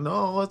great, and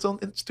it's on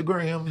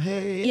Instagram.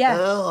 Hey,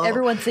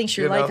 everyone thinks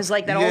your life is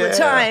like that all the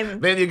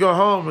time. Then you go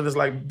home and it's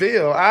like,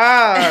 Bill,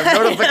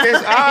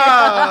 notification,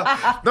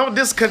 don't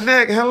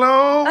disconnect.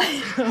 Hello,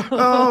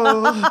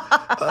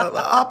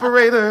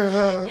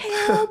 operator,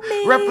 help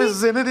me.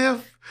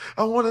 Representative.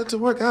 I wanted to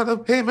work out a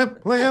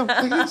payment plan,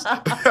 please.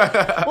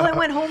 Well, I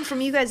went home from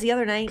you guys the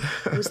other night.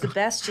 It was the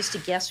best just to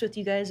guest with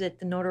you guys at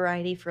the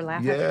Notoriety for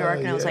Laugh After Dark.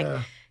 And I was like,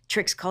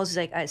 Trix calls, he's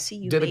like, I see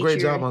you Did a great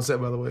job on set,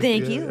 by the way.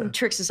 Thank you. And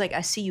Trix is like,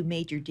 I see you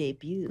made your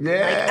debut.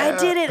 Yeah. Like, I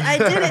did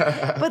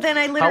it. But then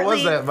I literally... How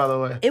was that, by the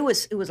way? It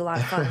was a lot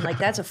of fun. Like,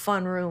 that's a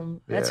fun room.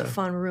 That's a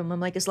fun room. I'm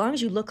like, as long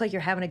as you look like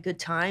you're having a good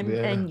time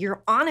and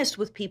you're honest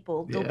with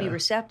people, they'll be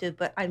receptive.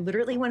 But I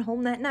literally went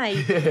home that night,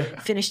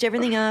 finished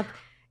everything up,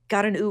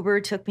 got an Uber,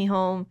 took me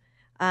home.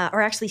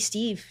 Or actually,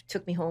 Steve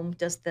took me home,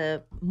 does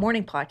the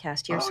morning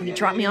podcast here. So he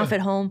dropped me off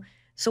at home.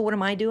 So what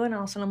am I doing?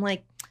 All of a sudden, I'm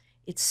like,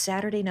 it's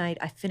Saturday night.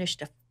 I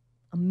finished a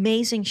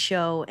amazing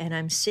show, and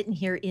I'm sitting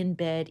here in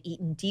bed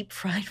eating deep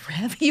fried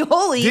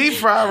ravioli.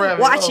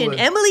 Watching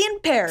Emily in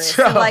Paris.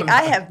 So like,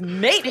 I have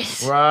made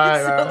it.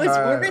 Right, so it's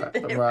worth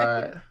it.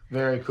 Right.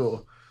 Very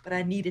cool. But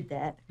I needed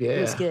that. Yeah.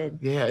 It was good.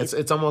 Yeah,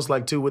 it's almost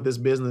like, too, with this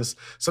business,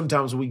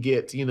 sometimes we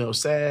get,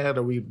 sad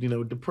or we,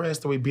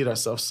 depressed or we beat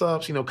ourselves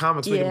up.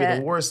 Comics, we can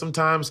be the worst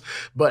sometimes,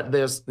 but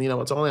there's,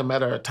 it's only a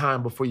matter of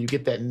time before you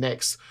get that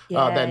next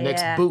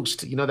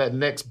boost, that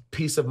next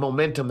piece of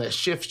momentum that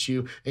shifts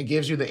you and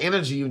gives you the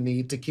energy you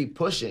need to keep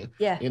pushing.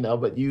 Yeah.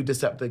 But you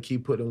just have to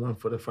keep putting one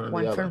foot in front of the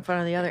other. One foot in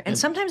front of the other. And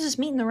sometimes it's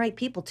meeting the right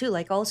people, too.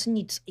 Like, all of a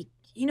sudden,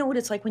 you know what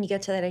it's like when you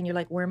get to that end, you're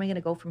like, where am I going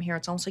to go from here?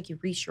 It's almost like you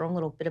reach your own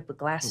little bit of a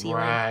glass ceiling.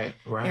 Right.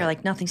 And you're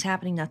like, nothing's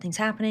happening.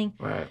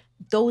 Right.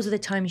 Those are the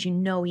times you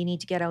need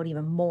to get out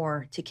even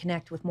more to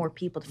connect with more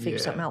people to figure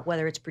something out,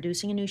 whether it's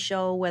producing a new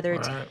show, whether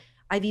it's,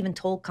 I've even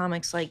told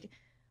comics, like,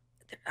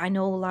 I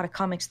know a lot of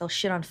comics, they'll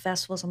shit on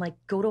festivals. I'm like,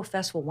 go to a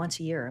festival once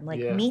a year. I'm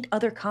like, meet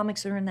other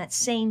comics that are in that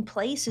same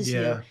place as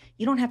you.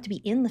 You don't have to be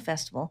in the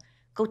festival.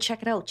 Go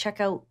check it out. Check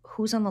out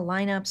who's on the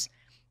lineups.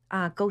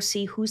 Go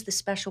see who's the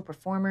special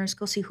performers.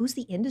 Go see who's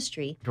the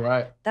industry.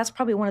 Right. That's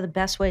probably one of the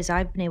best ways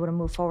I've been able to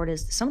move forward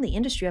is some of the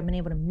industry I've been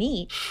able to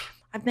meet.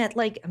 I've met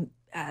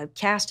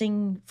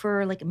casting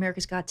for like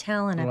America's Got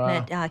Talent.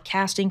 I've met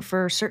casting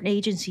for certain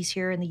agencies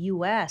here in the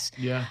U.S.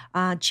 Yeah.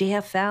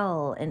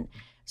 JFL. And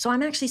so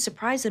I'm actually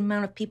surprised at the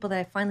amount of people that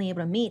I'm finally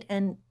able to meet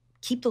and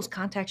keep those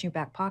contacts in your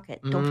back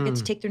pocket. Don't forget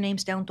to take their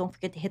names down. Don't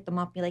forget to hit them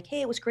up. Be like,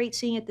 hey, it was great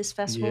seeing you at this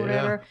festival or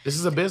whatever. This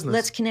is a business.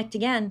 Let's connect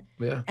again.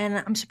 Yeah.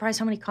 And I'm surprised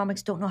how many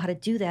comics don't know how to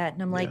do that.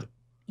 And I'm like,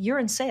 you're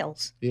in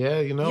sales. Yeah,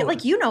 you're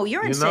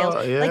in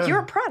sales. Yeah. Like, you're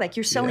a product.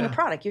 You're selling a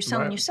product. You're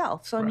selling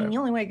yourself. So, I mean, the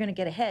only way you're going to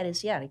get ahead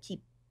is, to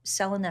keep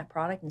selling that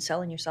product and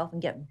selling yourself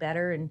and getting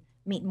better and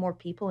meeting more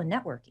people and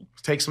networking.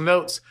 Take some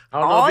notes. I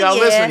don't know if y'all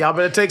listen. Y'all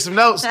better take some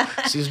notes.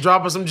 She's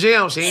dropping some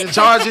gems. She ain't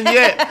charging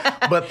yet.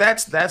 But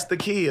that's the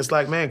key. It's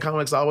like, man,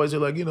 comics always are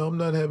like, I'm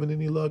not having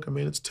any luck. I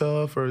mean, it's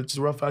tough or it's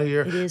rough out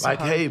here. It is like,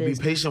 hey, business.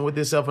 be patient with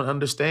yourself and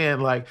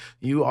understand, like,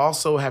 you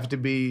also have to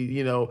be,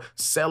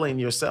 selling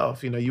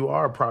yourself. You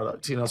are a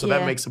product, so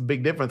that makes a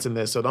big difference in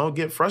this. So don't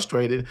get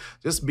frustrated.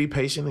 Just be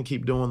patient and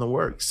keep doing the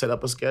work. Set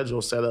up a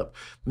schedule. Set up,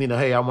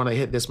 hey, I want to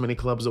hit this many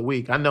clubs a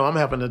week. I know I'm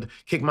having to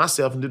kick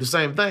myself and do the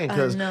same thing.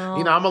 Because,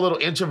 I'm a little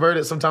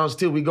introverted sometimes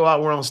too. We go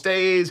out, we're on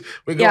stage,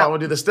 we go out and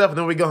do the stuff, and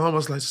then we go home,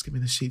 it's like, just give me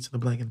the sheets and the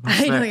blanket and my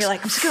snacks. I know, you're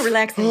like, I'm just going to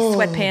relax in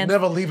sweatpants.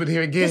 Never leave it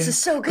here again. This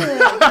is so good.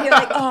 And you're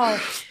like, oh.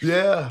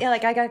 Yeah. Yeah,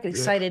 like I got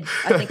excited,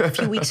 I think a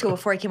few weeks ago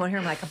before I came on here,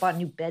 I'm like, I bought a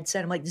new bed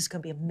set. I'm like, this is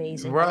going to be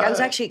amazing. Right. Like, I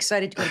was actually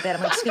excited to go to bed.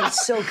 I'm like, this is going to be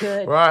so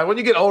good. Right. When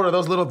you get older,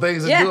 those little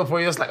things that do it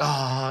for you, it's like,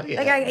 oh, yeah.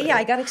 Like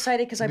I got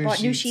excited because I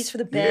bought new sheets for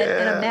the bed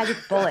and a magic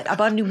bullet. I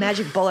bought a new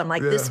magic bullet. I'm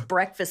like, this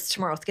breakfast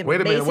tomorrow is going to be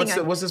amazing. Wait a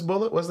minute. What's this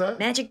bullet? What's that?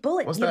 Magic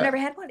bullet. You've never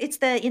had one? It's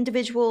the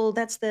individual,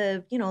 that's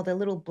the, the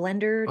little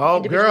blender. Oh,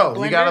 girl,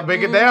 blender. you got to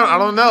break it down. I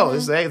don't know.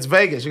 It's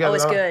Vegas. You got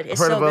it's good. It's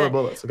I've heard so of other good.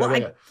 bullets.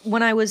 Okay, well,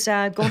 when I was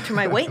going through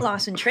my weight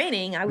loss and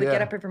training, I would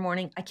get up every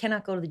morning. I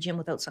cannot go to the gym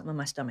without something in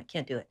my stomach.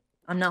 Can't do it.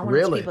 I'm not one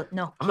of those people.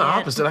 No. I'm the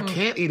opposite. I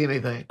can't eat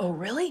anything. Oh,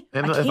 really?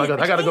 And if I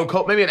got to go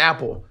cold, maybe an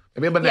apple,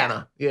 maybe a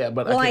banana. Yeah,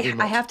 but I can't eat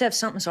much. I have to have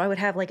something, so I would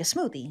have like a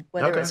smoothie,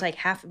 whether it's like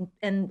half,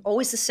 and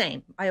always the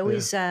same. I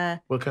always...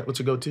 What's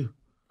your go-to?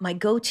 My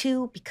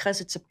go-to,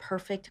 because it's a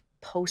perfect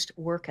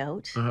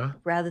post-workout,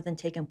 rather than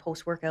taking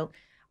post-workout,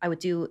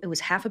 it was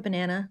half a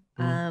banana,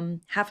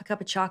 half a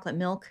cup of chocolate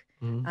milk,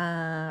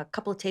 a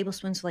couple of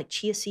tablespoons of like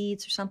chia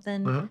seeds or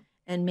something,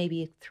 and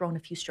maybe throw in a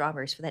few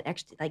strawberries for that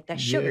extra, like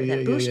that sugar,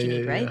 that boost you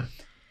need, right? Yeah.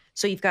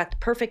 So you've got the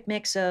perfect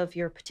mix of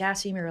your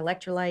potassium, your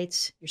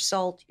electrolytes, your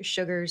salt, your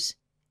sugars,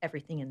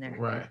 everything in there.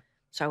 Right.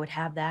 So I would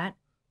have that.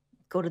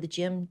 Go to the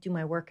gym, do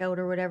my workout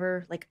or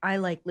whatever. Like, I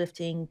like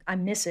lifting. I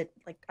miss it.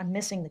 Like, I'm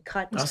missing the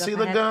cut and stuff.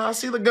 I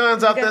see the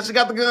guns out there. She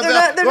got the guns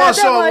out. Go on,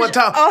 show them one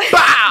time. Oh.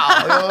 Bow!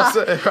 You know what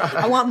I'm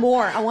saying? I want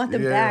more. I want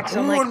them back.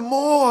 So I'm like,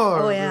 more.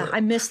 Oh, yeah.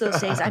 I miss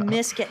those days. I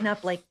miss getting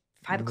up like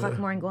 5 o'clock in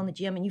the morning, going to the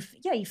gym, and you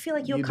feel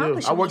like you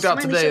accomplished it. I worked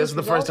out today. This is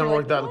the first time I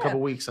worked out in a couple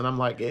of weeks, and I'm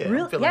like,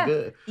 I'm feeling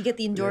good. You get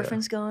the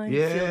endorphins going.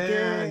 Yeah, you feel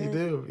good. You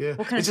do. Yeah.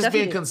 What kind it's of just stuff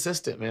being you do?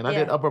 consistent, man. I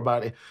did upper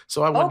body.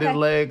 So I went did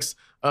legs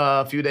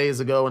a few days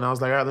ago, and I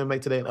was like, all right, let me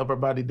make today an upper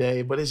body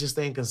day. But it's just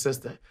staying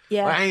consistent.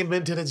 Yeah. I ain't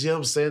been to the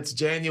gym since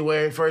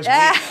January 1st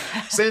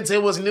week. Since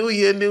it was New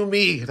Year, New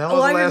Me. That was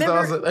the last time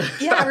I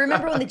was I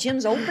remember when the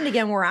gyms opened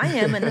again where I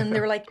am, and then they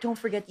were like, don't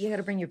forget, you got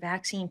to bring your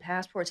vaccine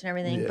passports and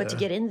everything. Yeah. But to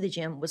get into the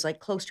gym was like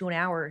close to an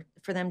hour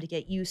for them to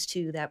get used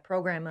to that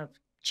program of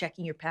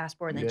checking your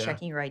passport and then Yeah.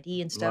 checking your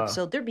ID and stuff. Wow.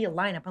 So there'd be a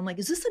lineup. I'm like,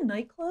 is this a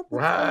nightclub?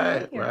 What's going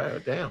Right, on here?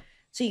 right, damn.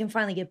 So you can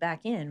finally get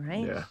back in,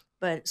 right? Yeah.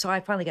 But so I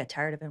finally got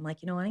tired of it. I'm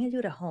like, you know what? I'm going to do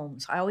it at home.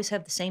 So I always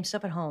have the same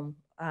stuff at home.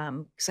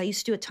 Because I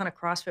used to do a ton of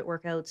CrossFit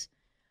workouts.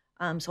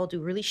 So I'll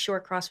do really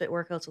short CrossFit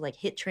workouts like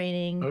HIIT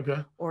training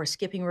Okay. or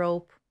skipping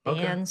rope,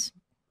 Okay. bands.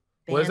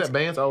 What is that,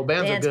 bands? Oh,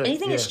 bands are good.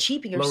 Anything that's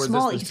cheap and you're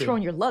small, you can throw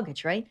in your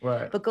luggage, right?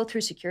 Right. But go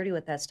through security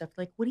with that stuff.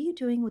 Like, what are you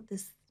doing with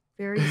this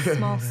very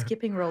small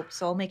skipping rope?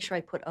 So I'll make sure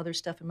I put other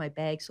stuff in my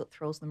bag so it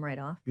throws them right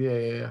off.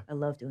 Yeah. I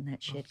love doing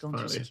that shit, going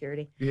through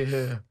security.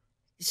 Yeah.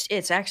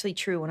 It's actually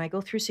true. When I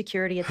go through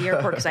security at the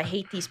airport, because I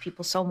hate these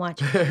people so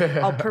much,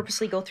 I'll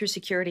purposely go through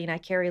security and I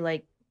carry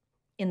like,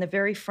 in the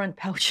very front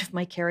pouch of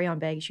my carry-on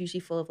bag is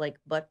usually full of like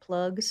butt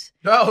plugs.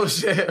 Oh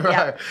shit! Right.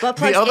 Yeah, butt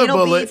plugs, the other anal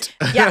bullet.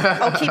 beads. Yeah,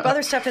 I'll keep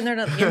other stuff in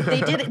there.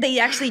 They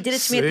actually did it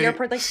to me at the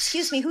airport. Like,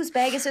 excuse me, whose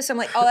bag is this? I'm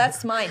like, oh,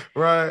 that's mine.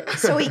 Right.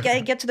 So he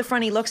get to the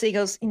front. He looks. And he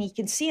goes, and you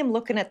can see him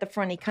looking at the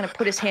front. He kind of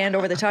put his hand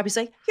over the top. He's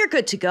like, "You're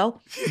good to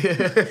go."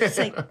 It's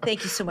like,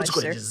 "Thank you so much,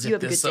 sir. You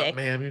have a good day,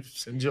 man.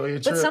 Just enjoy your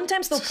trip." But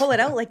sometimes they'll pull it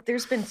out. Like,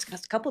 there's been a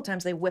couple of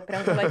times they whip it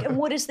out. They're like, "And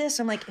what is this?"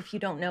 I'm like, "If you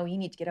don't know, you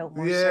need to get out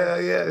more,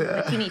 sir.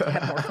 Yeah. Like, you need to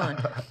have more fun."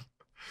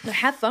 But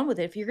have fun with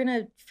it. If you're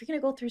gonna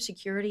go through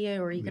security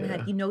or you're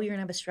gonna you're gonna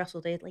have a stressful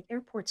day, like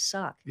airports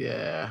suck.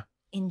 Yeah.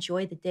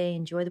 Enjoy the day,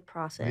 enjoy the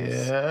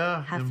process.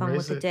 Yeah. Have fun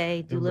with the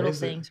day, do little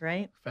things,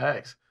 right?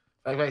 Facts.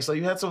 Okay, so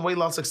you had some weight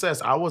loss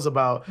success. I was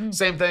about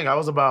same thing. I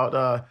was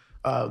about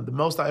the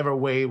most I ever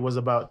weighed was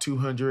about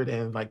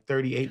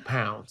 238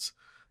 pounds.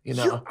 You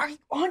know, you are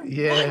on.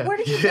 Yeah. Where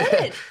did you get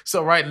it?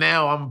 So right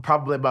now I'm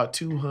probably about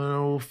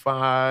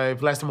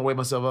 205. Last time I weighed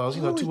myself, I was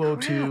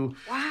 202.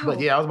 Wow. But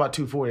yeah, I was about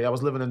 240. I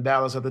was living in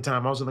Dallas at the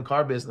time. I was in the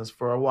car business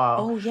for a while.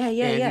 Oh yeah.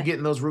 And you're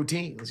getting those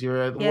routines.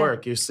 You're at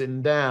work. You're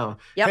sitting down.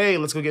 Yep. Hey,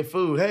 let's go get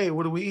food. Hey,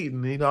 what are we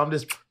eating? You know, I'm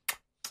just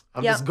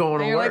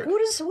going to work. Like,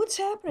 what's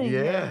happening?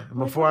 Yeah. And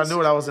before I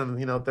knew it, I was in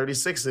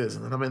 36s,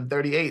 and I'm in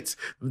 38s.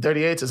 And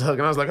 38s is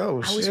hugging. I was like,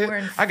 oh shit,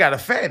 I got a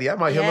fatty.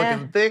 I'm out here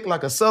looking thick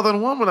like a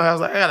Southern woman. I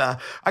was like,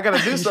 I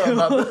gotta do something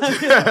about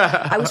this.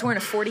 I was wearing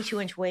a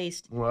 42-inch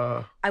waist.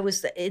 Wow. I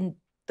was in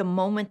the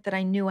moment that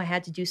I knew I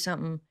had to do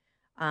something.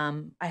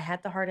 I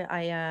had the heart.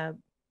 I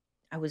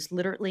was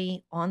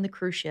literally on the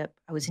cruise ship.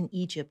 I was in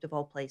Egypt of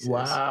all places.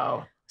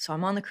 Wow. So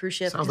I'm on the cruise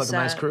ship. Sounds like a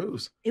nice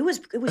cruise. It was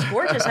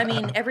gorgeous. I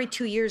mean, every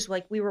 2 years,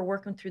 like we were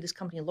working through this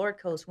company, Lord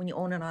Coast. When you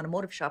own an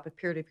automotive shop, a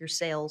period of your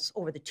sales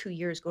over the 2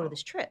 years go to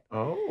this trip.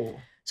 Oh.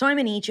 So I'm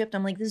in Egypt.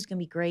 I'm like, this is gonna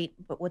be great.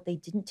 But what they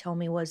didn't tell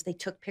me was they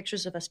took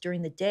pictures of us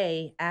during the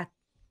day at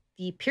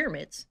the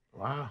pyramids.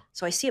 Wow.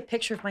 So I see a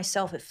picture of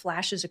myself. It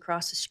flashes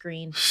across the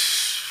screen,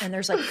 and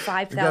there's like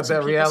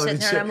 5,000 people sitting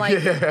there. And I'm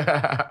like,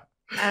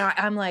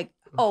 I'm like,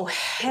 oh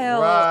hell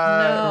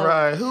no!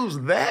 Right, who's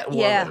that woman?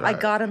 Yeah, I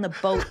got on the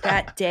boat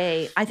that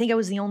day. I think I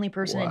was the only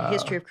person in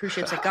history of cruise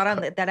ships that got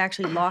on that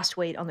actually lost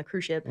weight on the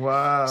cruise ship.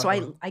 Wow. So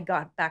I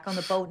got back on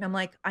the boat and I'm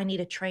like, I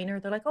need a trainer.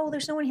 They're like, oh,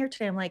 there's no one here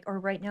today. I'm like, or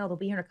right now, they'll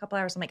be here in a couple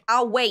hours. I'm like,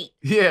 I'll wait.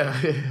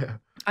 Yeah.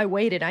 I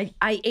waited. I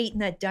ate in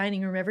that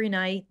dining room every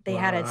night. They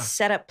had a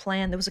setup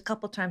plan. There was a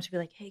couple of times to be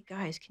like, hey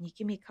guys, can you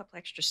give me a couple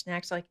extra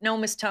snacks? Like, no,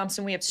 Miss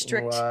Thompson, we have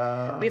strict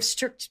stuff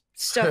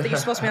that you're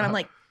supposed to be on. I'm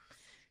like,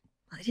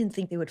 I didn't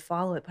think they would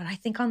follow it, but I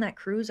think on that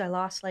cruise I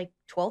lost like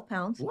 12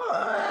 pounds.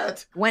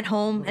 What? Went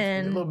home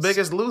and the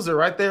Biggest Loser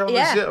right there on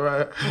the shit,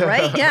 right?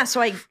 Right? Yeah.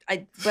 So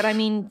but I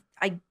mean,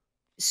 as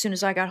soon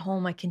as I got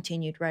home, I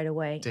continued right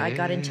away. Damn. I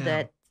got into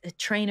that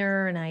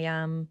trainer and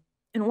and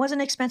it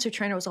wasn't an expensive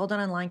trainer. It was all done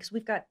online because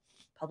we've got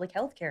public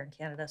health care in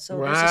Canada. So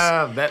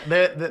wow,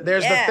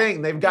 there's the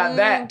thing. They've got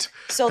that.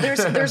 So there's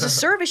a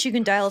service you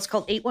can dial. It's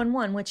called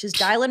 811, which is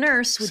dial a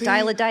nurse,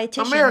 dial a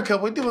dietitian. America,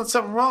 we're doing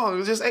something wrong.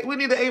 It's just we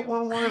need an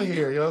 811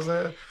 here. You know what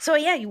I'm saying? So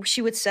yeah,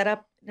 she would set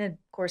up, of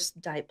course,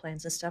 diet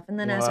plans and stuff. And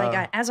then as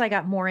I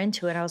got more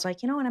into it, I was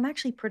like, you know what? I'm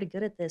actually pretty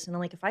good at this. And I'm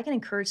like, if I can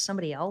encourage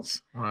somebody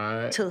else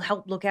to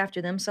help look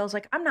after themselves,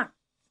 like I'm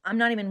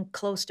not even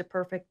close to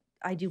perfect.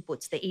 I do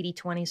what's the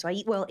 80-20. So I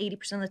eat well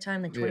 80% of the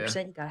time, then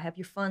 20% you gotta have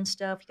your fun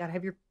stuff. You gotta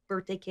have your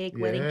birthday cake,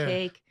 wedding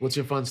cake. What's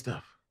your fun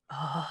stuff?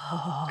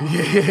 Oh.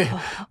 Yeah.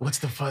 What's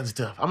the fun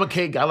stuff? I'm a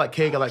cake. I like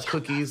cake. I like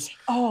cookies.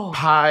 Oh.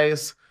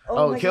 Pies.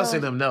 Oh, Kelsey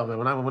and them know, man.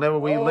 Whenever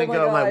we link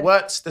up, I'm like,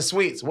 what's the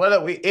sweets? What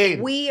are we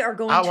eating? We are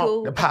going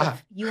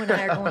you and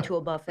I are going to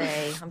a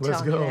buffet. I'm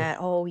telling you that.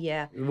 Oh,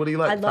 yeah. What do you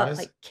like? I love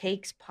like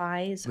cakes,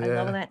 pies. I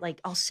love that.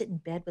 Like, I'll sit in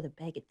bed with a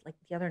bag of, like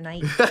the other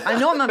night. I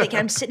know I'm not making,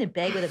 I'm sitting in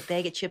bed with a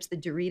bag of chips, the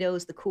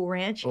Doritos, the Cool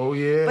Ranch. Oh,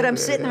 yeah. But I'm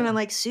sitting there and I'm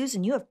like,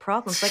 Susan, you have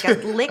problems. Like, I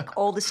lick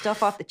all the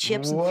stuff off the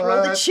chips and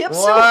throw the chips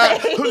away.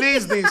 Who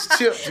needs these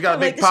chips? You got a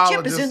big this pile chip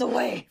of is in the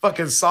way.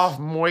 Fucking soft,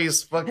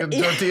 moist, fucking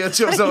tortilla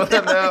chips over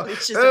there now.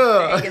 It's just a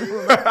bag and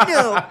I'm like,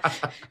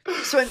 no.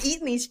 So I'm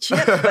eating these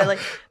chips, but like,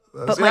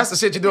 that's the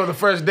shit you do on the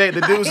first date.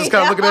 The dudes just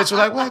kind of looking at you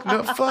like, what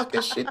the fuck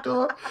is she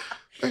doing?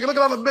 Look at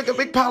all the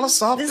big pile of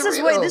soft.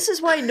 This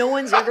is why no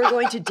one's ever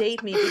going to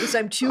date me because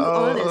I'm too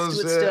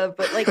honest with stuff.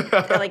 But like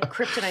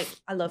kryptonite,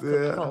 I love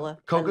Coca-Cola.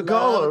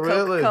 Coca-Cola,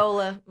 really?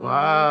 Coca-Cola.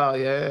 Wow,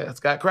 yeah, it's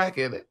got crack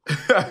in it.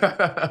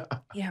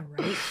 Yeah,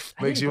 right.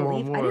 Makes you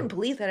want more. I didn't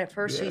believe that at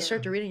first. So you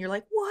start to read it and you're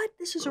like, what?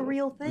 This is a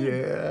real thing.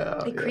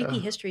 Yeah. Like creepy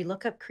history.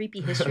 Look up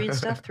creepy history and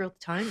stuff throughout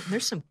the time. And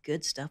there's some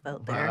good stuff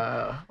out there.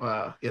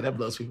 Wow. Yeah, that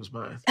blows people's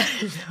minds.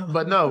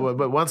 But no,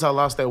 but once I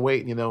lost that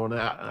weight, you know, and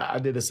I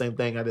did the same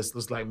thing. I just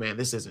was like, man,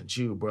 this isn't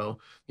you, bro.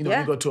 You know,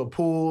 you go to a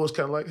pool, it's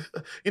kind of like,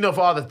 you know,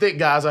 for all the thick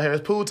guys out here,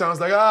 it's pool time. It's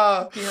like,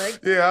 I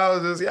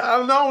was just, I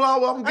don't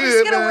know, I'm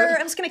good, I'm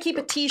just going to keep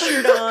a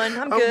t-shirt on.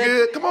 I'm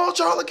good. Come on,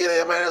 Charlie,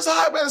 get in, man. It's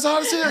hot, man. It's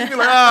hot as hell. You're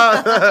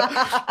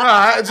like, all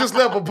right, just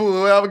left a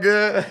pool. I'm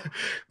good.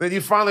 Then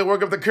you finally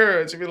work up the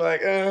courage. You be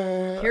like,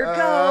 here it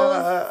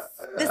goes.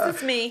 This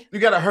is me. You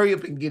got to hurry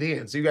up and get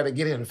in. So you got to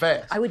get in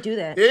fast. I would do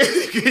that.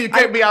 You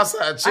can't be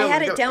outside chilling. I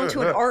had it down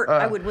to an art.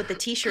 I would with the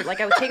t-shirt.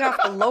 Like I would take off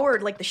the lower,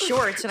 like the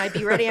shorts, and I'd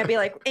be ready. I'd be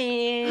like,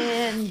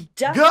 and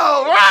duck.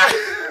 Go.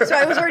 So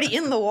I was already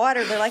in the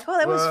water. They're like, oh,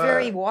 that was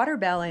very water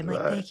ballet. I'm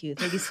like, thank you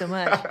so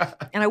much.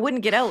 And I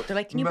wouldn't get out. They're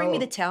like, can you bring me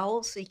the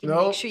towels so you can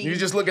make sure you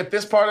just look at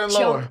this part and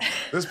lower.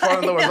 This part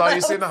and lower is all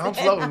you see. No, I'm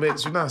floating,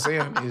 bitch. You're not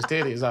seeing these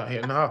titties out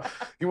here. No,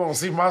 you won't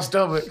see my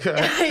stomach.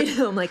 I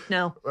know. I'm like,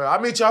 no. Well, I'll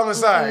meet y'all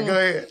inside. Go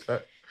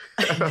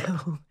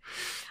ahead.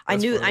 I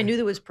knew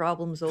there was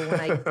problems though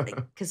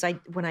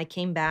when I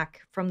came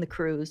back from the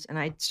cruise and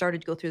I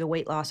started to go through the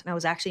weight loss, and I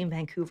was actually in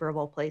Vancouver of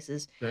all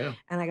places. Damn.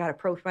 And I got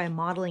approached by a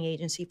modeling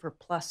agency for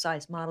plus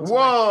size models.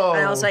 Whoa.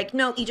 And I was like,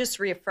 no, you just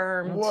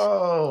reaffirmed.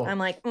 Whoa. I'm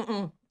like,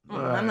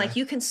 I'm like,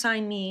 you can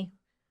sign me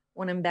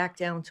when I'm back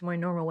down to my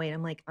normal weight.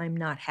 I'm like, I'm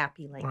not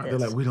happy like this.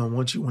 They're like, we don't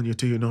want you when you're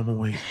to your normal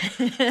weight.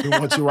 We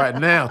want you right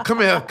now. Come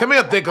here,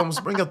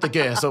 Thickums. Bring up the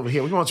gas over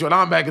here. We want you in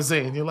our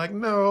magazine. You're like,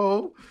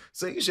 no.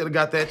 So you should have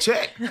got that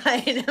check.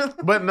 I know.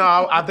 But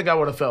no, I think I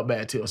would have felt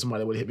bad too if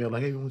somebody would have hit me up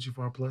like, hey, we want you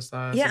for our plus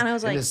size. Yeah, and I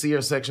was like, in the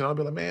seer section, I'll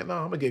be like, man, no,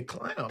 I'm gonna get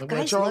clowned. I'm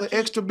gonna Charlie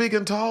extra big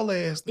and tall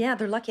ass. Yeah,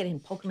 they're lucky I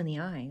didn't poke them in the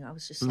eye. I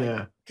was just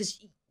like,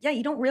 because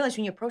you don't realize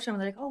when you approach them,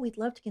 they're like, oh, we'd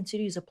love to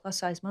consider you as a plus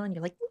size model. And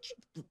you're like,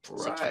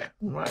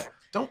 right.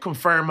 Don't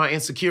confirm my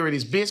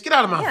insecurities, bitch. Get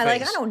out of my face. Yeah,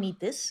 like I don't need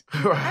this.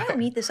 I don't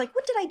need this. Like,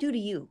 what did I do to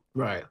you?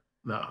 Right.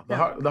 No,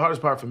 the hardest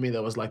part for me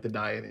though was like the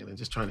dieting and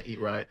just trying to eat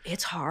right.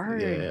 It's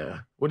hard. Yeah.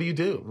 What do you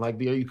do? Like,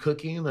 are you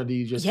cooking or do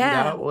you just eat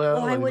out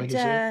well? I would.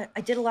 I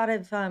did a lot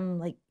of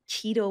like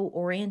keto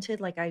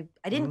oriented. Like I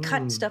didn't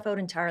cut stuff out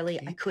entirely.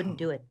 Keto. I couldn't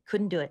do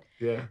it.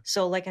 Yeah.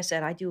 So like I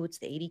said, it's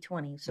the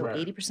 80-20. So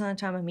 80% of the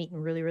time I'm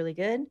eating really, really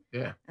good.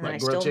 Yeah. And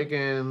like grilled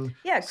chicken.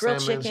 Yeah,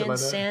 grilled chicken,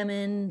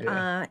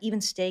 salmon,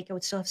 even steak. I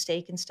would still have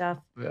steak and stuff.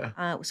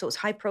 Yeah. So it was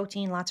high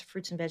protein, lots of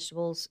fruits and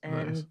vegetables,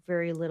 and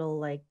very little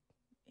like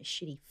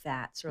shitty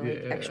fats or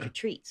like extra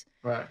treats.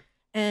 Right.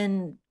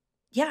 And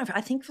yeah,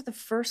 I think for the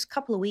first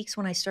couple of weeks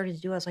when I started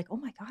to do it, I was like, oh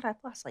my God,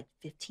 I've lost like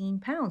 15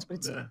 pounds, but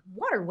it's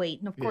water weight.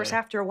 And of course,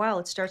 after a while,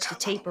 it starts to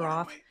taper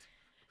off.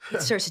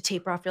 It starts to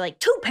taper off. You're like,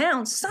 2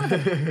 pounds, son of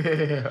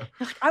a...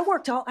 Like, I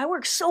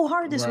worked so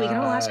hard this week and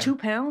I lost 2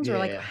 pounds or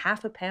like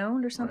half a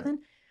pound or something.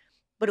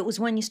 But it was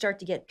when you start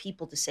to get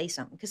people to say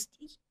something. Because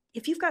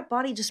if you've got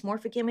body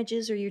dysmorphic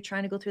images or you're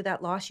trying to go through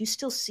that loss, you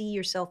still see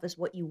yourself as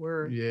what you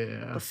were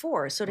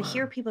before. So to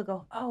hear people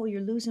go, oh,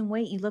 you're losing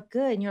weight, you look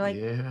good. And you're like,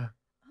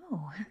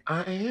 oh,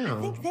 I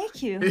am.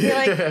 Thank you.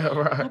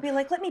 I'll be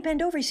like, let me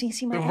bend over so you can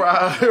see my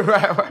head.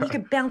 Right. You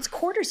could bounce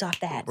quarters off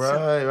that.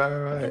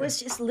 Right. It was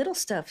just little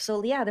stuff.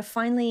 So yeah,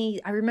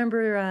 I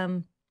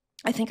remember,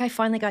 I think I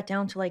finally got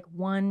down to like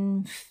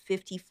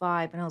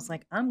 155 and I was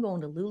like, I'm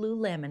going to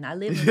Lululemon. I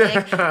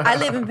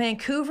live in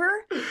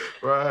Vancouver,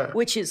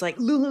 which is like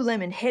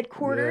Lululemon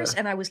headquarters.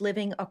 And I was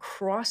living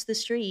across the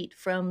street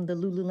from the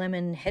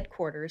Lululemon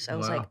headquarters. I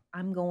was like,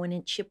 I'm going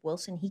in. Chip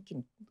Wilson, he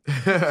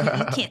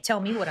can't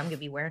tell me what I'm going to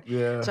be wearing.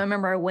 Yeah. So I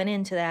remember I went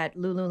into that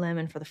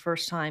Lululemon for the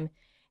first time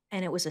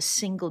and it was a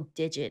single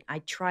digit. I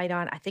tried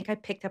on, I think I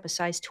picked up a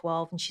size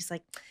 12 and she's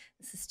like,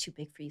 this is too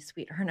big for you,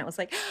 sweetheart. And I was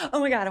like, oh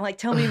my God. I'm like,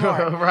 tell me more.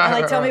 I'm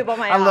like, tell me about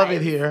my eyes. I love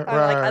it here. I'm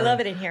like, I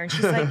love it in here. And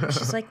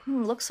she's like,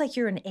 looks like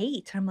you're an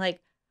 8. I'm like,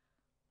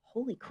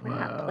 holy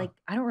crap. Wow. Like,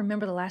 I don't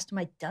remember the last time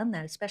I'd done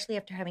that, especially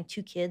after having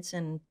 2 kids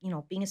and,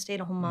 being a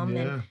stay-at-home mom.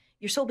 And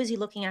you're so busy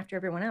looking after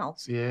everyone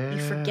else. Yeah.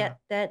 You forget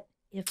that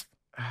if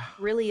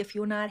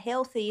you're not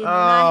healthy and you're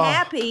not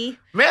happy.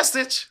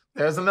 Message.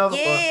 There's another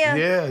one.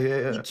 Yeah.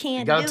 You can't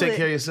You got to take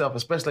care of yourself,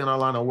 especially in our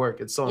line of work.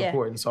 It's so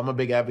important. So I'm a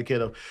big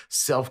advocate of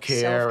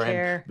self-care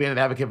and being an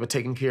advocate for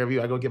taking care of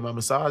you. I go get my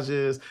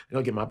massages. I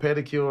go get my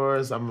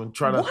pedicures. I'm going to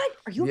try to. What?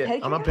 Are you a pedicure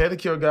I'm a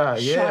pedicure guy.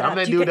 I'm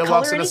that dude that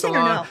walks in the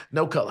salon.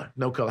 No color.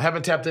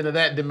 Haven't tapped into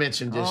that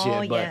dimension just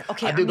yet. But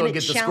okay, I do go get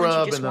the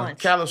scrub and the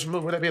callus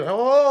removal. They'd be like,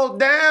 oh,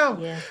 damn.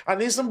 Yeah. I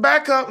need some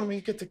backup. Let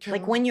me get the callus.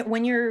 Like when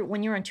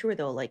you're on tour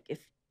though, like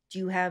do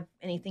you have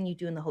anything you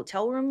do in the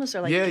hotel rooms or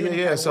like?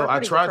 Yeah. So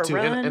I try to,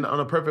 and on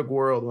a perfect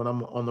world when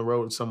I'm on the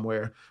road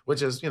somewhere,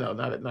 which is,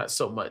 not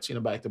so much,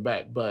 back to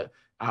back, but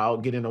I'll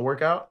get in a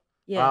workout.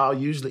 Yeah. I'll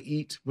usually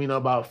eat,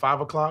 about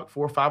 5 o'clock,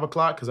 4 or 5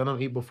 o'clock, because I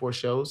don't eat before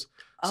shows.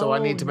 So I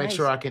need to make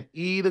sure I can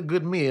eat a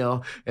good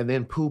meal and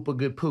then poop a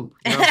good poop.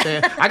 You know what I'm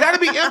saying? I got to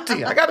be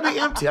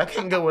empty. I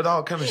can't go with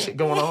all kind of shit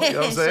going on. You know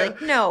what I'm saying?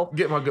 Like, no.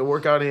 Get my good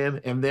workout in.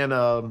 And then,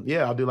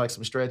 I'll do like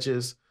some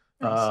stretches.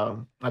 Nice.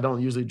 I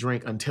don't usually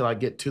drink until I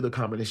get to the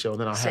comedy show.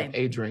 Then I'll have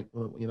a drink,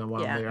 while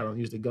I'm there. I don't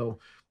usually go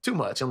too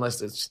much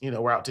unless it's,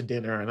 we're out to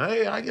dinner and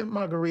hey, I get a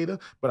margarita,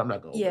 but I'm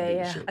not going to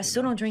do shit. I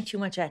still don't drink too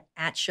much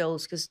at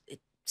shows because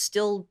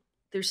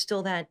there's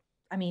still that,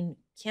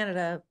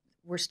 Canada,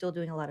 we're still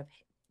doing a lot of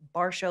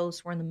bar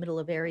shows. We're in the middle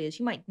of areas.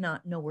 You might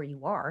not know where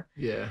you are.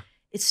 Yeah.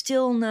 It's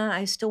still not,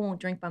 I still won't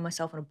drink by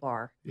myself in a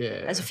bar. Yeah.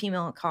 As a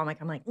female comic,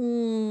 I'm like,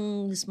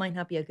 this might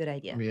not be a good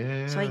idea.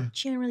 Yeah. So I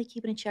generally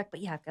keep it in check.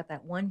 But yeah, I've got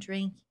that one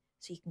drink.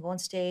 So you can go on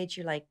stage.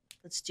 You're like,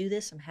 let's do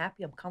this. I'm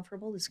happy. I'm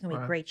comfortable. This is going to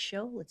be a great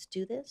show. Let's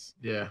do this.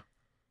 Yeah.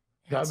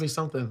 Got to be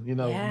something, you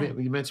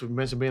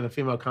mentioned being a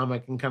female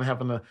comic and kind of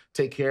having to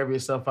take care of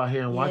yourself out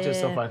here and watch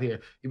yourself out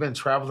here. You've been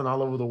traveling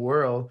all over the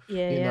world.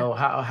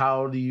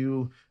 How do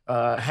you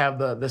have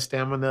the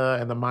stamina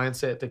and the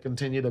mindset to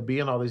continue to be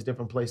in all these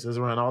different places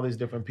around all these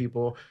different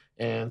people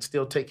and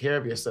still take care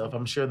of yourself?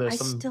 I'm sure there's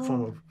some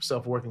form of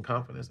self-work and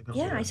confidence that comes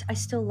with it. I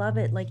still love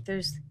it. Like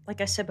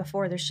like I said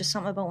before, there's just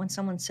something about when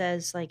someone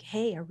says like,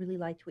 hey, I really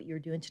liked what you were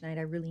doing tonight.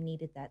 I really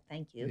needed that.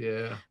 Thank you.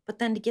 Yeah. But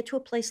then to get to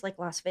a place like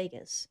Las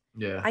Vegas,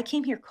 I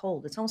came here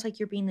cold. It's almost like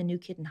you're being the new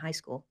kid in high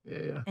school.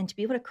 Yeah. And to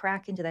be able to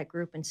crack into that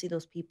group and see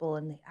those people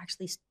and they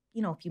actually,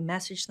 if you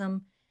message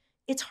them,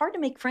 it's hard to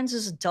make friends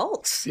as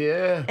adults.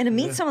 Yeah. And to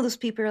meet some of those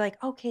people, you're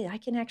like, okay, I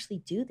can actually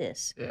do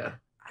this. Yeah.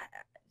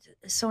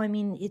 So,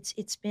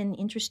 it's been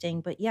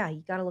interesting, but yeah,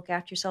 you got to look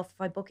after yourself.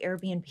 If I book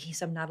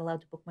Airbnbs, I'm not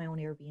allowed to book my own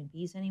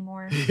Airbnbs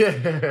anymore.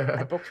 Yeah.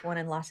 I booked one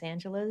in Los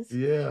Angeles.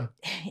 Yeah.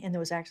 And there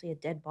was actually a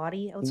dead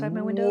body outside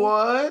my window.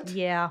 What?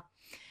 Yeah.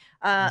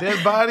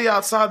 Dead body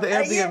outside the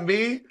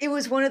Airbnb? It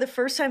was one of the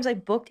first times I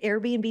booked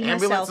Airbnb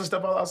myself. Ambulance and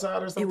stuff all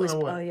outside or something? It was,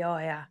 or what?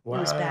 yeah. Wow. It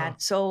was bad.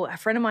 So a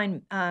friend of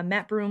mine,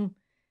 Matt Broom,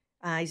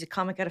 he's a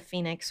comic out of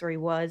Phoenix, or he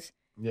was.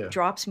 Yeah.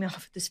 Drops me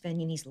off at this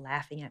venue and he's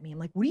laughing at me. I'm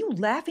like, what are you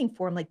laughing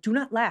for? I'm like, do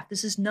not laugh.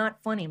 This is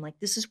not funny. I'm like,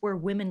 this is where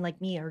women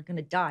like me are going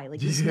to die. Like,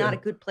 this is not a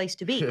good place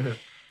to be. Yeah.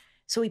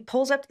 So he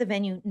pulls up to the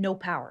venue, no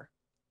power.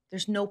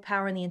 There's no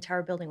power in the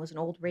entire building. It was an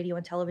old radio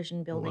and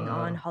television building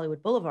on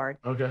Hollywood Boulevard.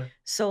 Okay.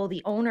 So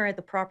the owner at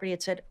the property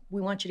had said, we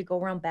want you to go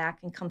around back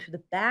and come through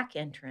the back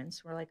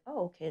entrance. We're like,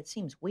 oh, okay, it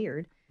seems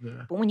weird.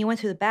 Yeah. But when you went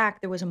through the back,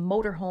 there was a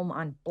motorhome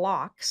on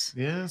blocks.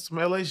 Yeah, some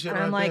LA shit.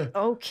 And I'm like,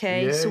 there.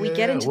 okay. Yeah, so we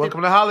get into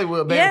welcome to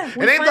Hollywood, baby. Yeah,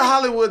 it ain't the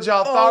Hollywood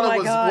y'all thought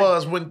it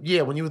was when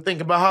you were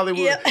thinking about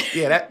Hollywood.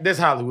 Yeah, this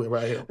Hollywood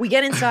right here. We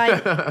get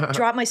inside,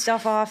 drop my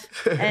stuff off,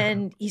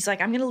 and he's like,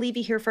 I'm gonna leave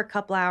you here for a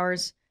couple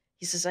hours.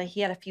 He says he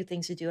had a few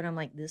things to do, and I'm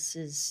like, this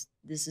is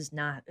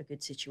not a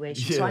good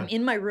situation. Yeah. So I'm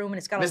in my room, and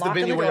it's got a lock on the door.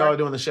 This the venue where y'all are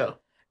doing the show?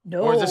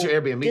 No. Or is this your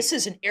Airbnb? This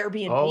is an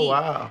Airbnb. Oh,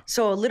 wow.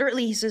 So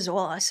literally he says,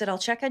 well, I said, I'll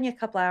check on you a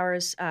couple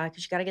hours because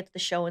you got to get to the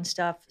show and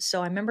stuff.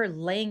 So I remember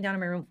laying down in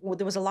my room. Well,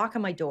 there was a lock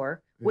on my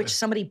door, which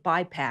somebody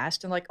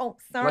bypassed. I'm like, oh,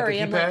 sorry.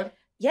 Like a keypad? Like,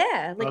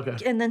 yeah.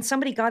 And then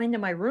somebody got into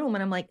my room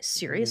and I'm like,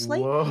 seriously?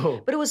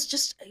 Whoa. But it was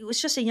just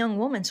a young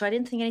woman. So I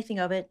didn't think anything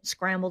of it,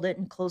 scrambled it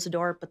and closed the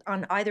door. But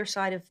on either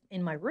side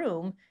in my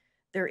room,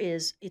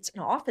 it's an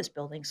office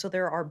building. So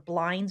there are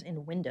blinds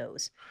and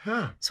windows.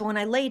 Huh. So when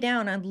I lay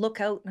down, I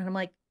look out and I'm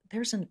like,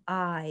 there's an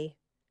eye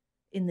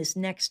in this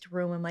next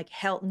room. I'm like,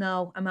 hell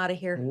no, I'm out of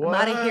here. What? I'm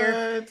out of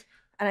here.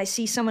 And I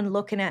see someone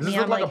looking at me. Does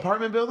this look like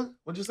apartment building?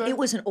 What'd you say? It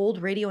was an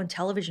old radio and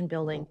television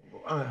building.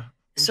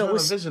 So it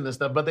was vision and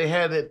stuff, but they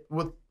had it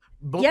with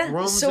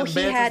rooms and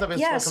beds and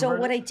stuff. So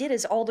what I did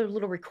is all the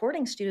little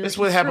recording studios. That's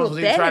what happens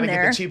when you try to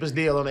get the cheapest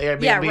deal on the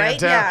Airbnb. Yeah,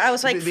 right. Yeah, I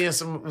was like,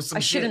 I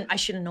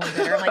shouldn't known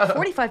better. I'm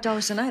like,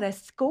 $45 a night, I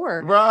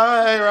score.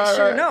 Right.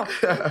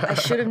 I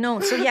should have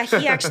known. So yeah,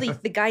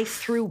 the guy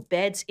threw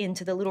beds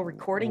into the little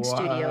recording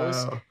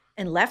studios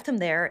and left them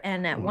there.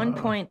 And at one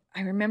point,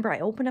 I remember I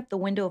opened up the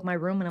window of my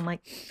room and I'm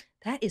like,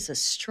 that is a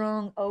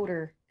strong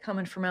odor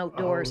coming from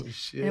outdoors. Oh,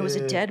 shit. And it was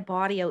a dead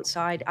body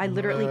outside. I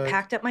literally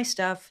packed up my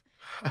stuff.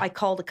 I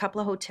called a couple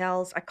of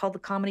hotels. I called the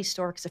Comedy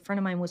Store because a friend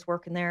of mine was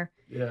working there.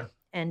 Yeah.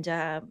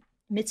 And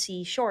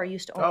Mitzi Shore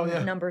used to own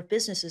a number of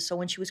businesses. So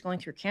when she was going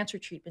through cancer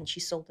treatment, she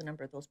sold a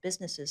number of those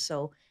businesses.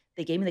 So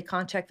they gave me the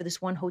contact for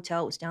this one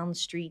hotel. It was down the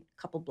street,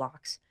 a couple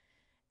blocks.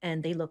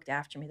 And they looked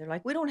after me. They're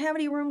like, we don't have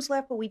any rooms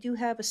left, but we do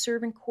have a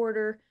servant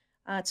quarter.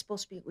 It's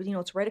supposed to be,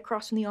 it's right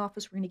across from the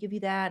office. We're going to give you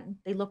that. And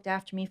they looked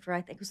after me for,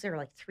 I think it was there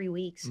like 3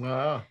 weeks.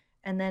 Wow.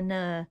 And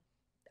then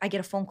I get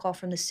a phone call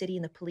from the city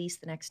and the police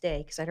the next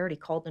day because I'd already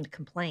called them to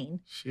complain.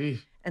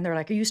 Sheesh. And they're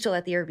like, are you still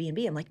at the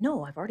Airbnb? I'm like,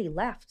 no, I've already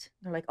left.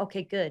 They're like,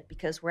 okay, good.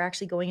 Because we're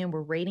actually going in.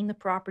 We're raiding the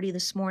property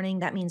this morning.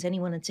 That means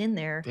anyone that's in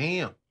there.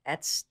 Damn.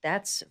 That's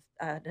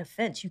an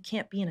offense. You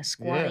can't be in a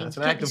squatting. Yeah, it's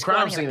an active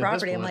crime scene at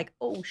this point. I'm like,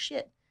 oh,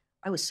 shit.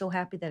 I was so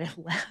happy that I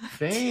left.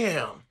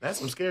 Damn. That's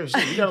some scary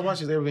shit. You got to watch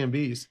these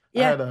Airbnbs.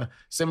 Yeah. I had a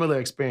similar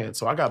experience.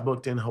 So I got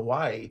booked in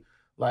Hawaii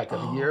like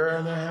a year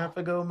and a half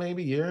ago,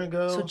 maybe a year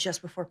ago. So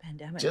just before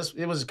pandemic.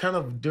 It was kind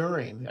of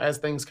during, as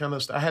things kind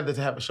of, I had to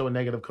have show a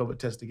negative COVID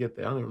test to get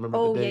there. I don't even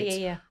remember the dates.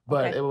 Yeah.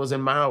 But it was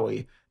in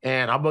Maui,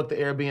 and I booked the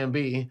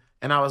Airbnb,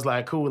 and I was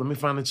like, cool, let me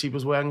find the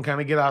cheapest way I can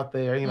kind of get out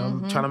there. You know,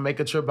 I'm trying to make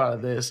a trip out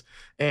of this.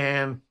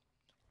 And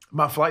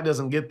my flight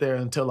doesn't get there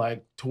until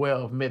like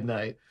 12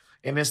 midnight.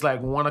 And it's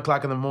like 1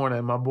 o'clock in the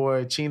morning. My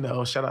boy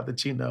Chino, shout out to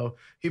Chino,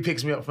 he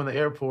picks me up from the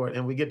airport,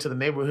 and we get to the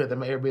neighborhood that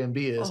my Airbnb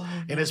is,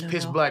 and it's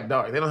pitch black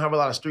dark. They don't have a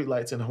lot of street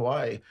lights in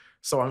Hawaii.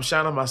 So I'm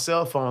shining my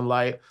cell phone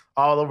light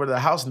all over the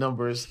house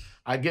numbers.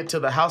 I get to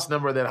the house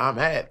number that I'm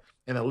at,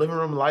 and the living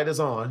room light is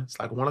on. It's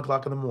like 1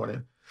 o'clock in the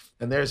morning.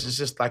 And there's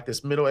just like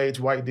this middle-aged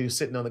white dude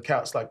sitting on the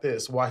couch like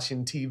this,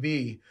 watching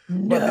TV.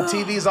 No. But the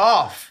TV's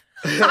off.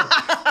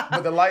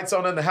 But the light's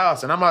on in the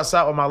house. And I'm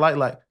outside with my light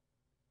like,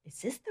 is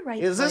this the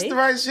right Is place? this the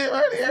right shit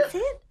right here? Is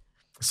it?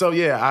 So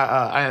yeah,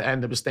 I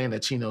ended up staying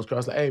at Chino's. I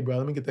was like, hey, bro,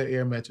 let me get that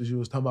air mattress you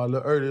was talking about a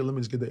little earlier. Let me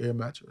just get the air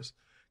mattress.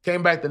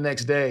 Came back the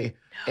next day,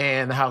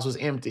 and the house was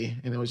empty,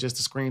 and it was just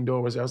the screen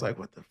door was there. I was like,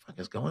 what the fuck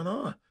is going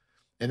on?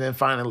 And then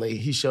finally,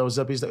 he shows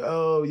up. He's like,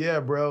 oh, yeah,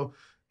 bro,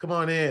 come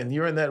on in.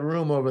 You're in that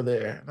room over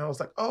there. And I was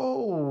like,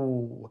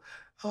 oh,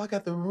 I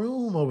got the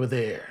room over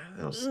there.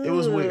 It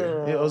was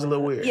weird. It was a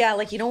little weird. Yeah,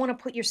 like you don't want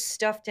to put your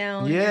stuff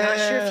down. Yeah. You're not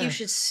sure if you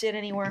should sit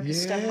anywhere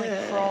because stuff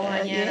might crawl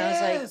on you. And I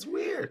was like, it's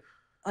weird.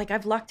 Like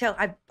I've lucked out.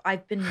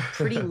 I've been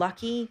pretty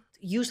lucky.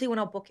 Usually when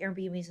I'll book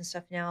Airbnbs and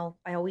stuff now,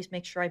 I always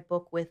make sure I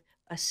book with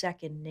a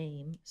second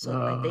name so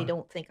like, they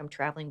don't think I'm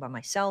traveling by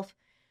myself.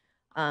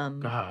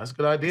 God, that's a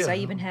good idea. I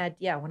even had,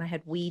 when I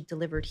had weed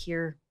delivered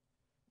here,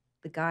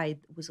 the guy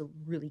was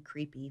really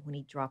creepy when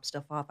he dropped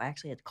stuff off. I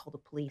actually had to call the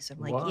police. I'm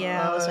like,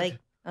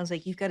 I was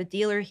like, you've got a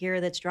dealer here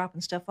that's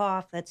dropping stuff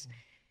off. That's,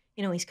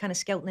 he's kind of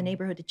scouting the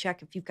neighborhood to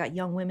check if you've got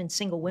young women,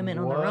 single women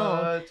on their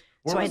own.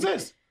 Where was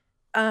this?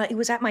 It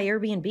was at my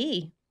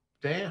Airbnb.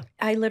 Damn.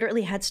 I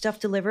literally had stuff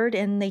delivered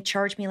and they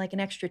charged me like an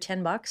extra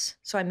 $10.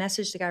 So I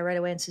messaged the guy right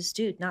away and says,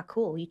 dude, not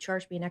cool. You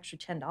charged me an extra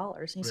 $10.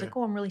 And he's like,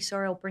 oh, I'm really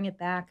sorry. I'll bring it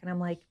back. And I'm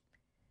like,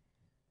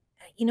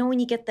 when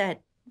you get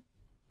that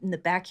in the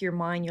back of your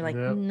mind, you're like,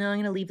 no, I'm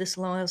going to leave this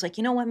alone. I was like,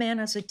 you know what, man?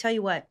 I said, tell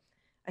you what.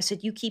 I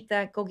said, you keep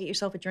that. Go get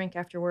yourself a drink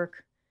after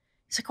work.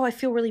 He's like, oh, I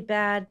feel really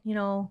bad.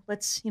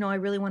 Let's, I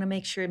really want to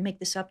make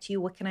this up to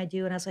you. What can I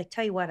do? And I was like,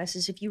 tell you what, I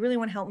says, if you really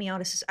want to help me out,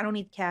 I says, I don't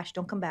need cash.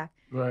 Don't come back.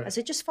 Right. I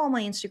said, just follow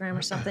my Instagram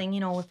or something,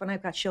 if when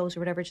I've got shows or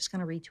whatever, just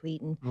kind of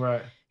retweet and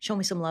show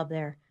me some love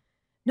there.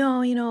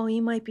 No,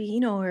 you might be,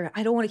 or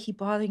I don't want to keep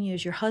bothering you.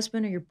 Is your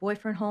husband or your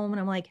boyfriend home? And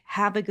I'm like,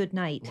 have a good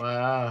night.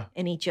 Wow.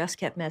 And he just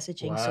kept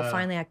messaging. So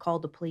finally I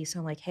called the police and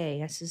I'm like,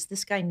 hey, I says,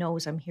 this guy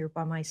knows I'm here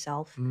by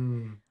myself.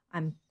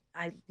 I'm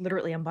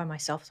by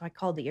myself. So I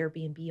called the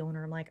Airbnb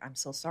owner. I'm like, I'm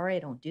so sorry. I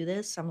don't do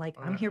this. I'm like,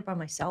 I'm here by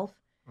myself.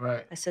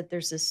 Right. I said,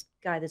 there's this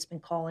guy that's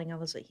been calling. I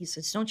was like, he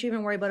says, don't you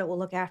even worry about it. We'll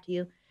look after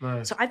you.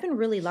 Right. So I've been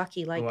really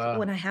lucky. Like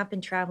when I have been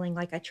traveling,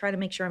 like I try to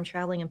make sure I'm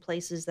traveling in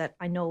places that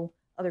I know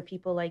other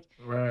people like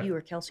you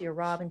or Kelsey or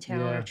Rob in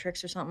town or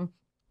Trix or something.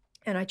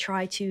 And I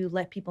try to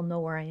let people know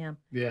where I am.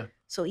 Yeah.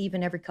 So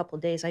even every couple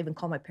of days, I even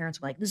call my parents.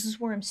 I'm like, this is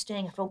where I'm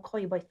staying. If I don't call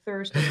you by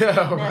Thursday,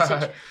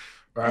 message.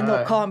 Right. And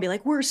they'll call and be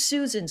like, where's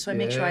Susan? So I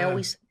make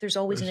sure there's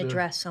always an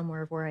address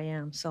somewhere of where I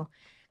am. So,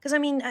 because I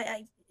mean,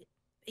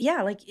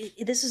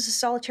 this is a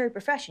solitary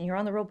profession. You're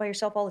on the road by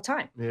yourself all the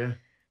time. Yeah.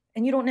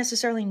 And you don't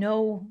necessarily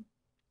know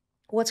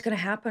what's going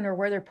to happen or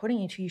where they're putting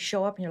you to. You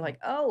show up and you're like,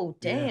 oh,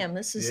 damn,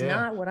 this is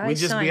not what I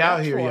signed up for. We just be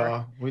out here,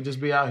 y'all. We just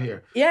be out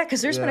here. Yeah,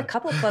 because there's been a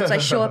couple of clubs I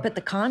show up at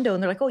the condo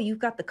and they're like, oh, you've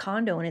got the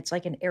condo and it's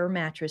like an air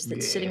mattress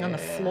that's sitting on the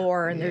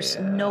floor and there's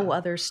no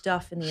other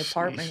stuff in the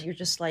apartment. You're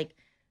just like,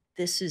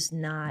 this is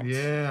not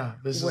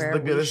this is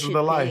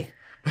the life.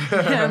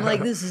 I'm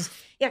like, this is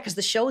because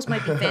the shows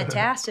might be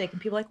fantastic and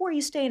people are like, where are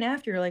you staying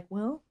after? You're like,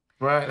 well,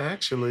 right,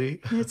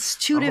 actually, it's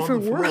two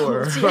different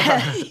worlds.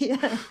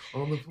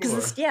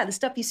 Because the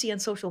stuff you see on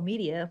social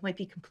media might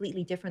be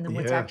completely different than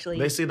what's actually.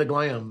 They see the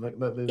glam,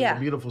 the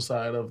beautiful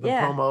side of the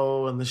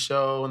promo and the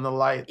show and the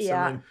lights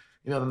and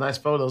the nice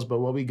photos, but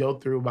what we go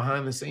through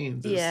behind the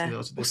scenes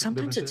is,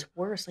 sometimes it's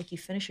worse. Like you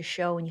finish a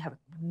show and you have an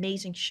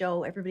amazing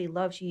show. Everybody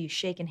loves you. You're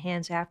shaking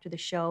hands after the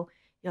show.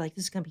 You're like,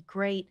 this is going to be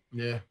great.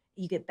 Yeah.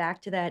 You get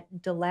back to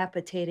that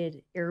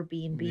dilapidated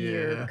Airbnb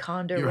or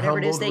condo or whatever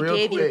it is they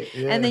gave you.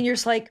 Yeah. And then you're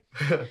just like,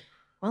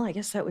 well, I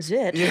guess that was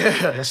it.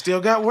 Yeah, I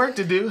still got work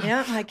to do.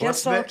 Yeah, I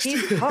guess I'll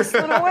keep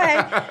hustling away.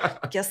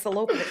 I guess they'll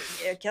open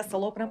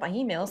up my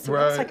emails so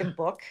else I can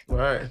book.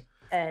 Right.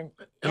 And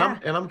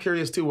I'm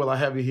curious too, while I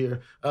have you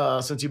here,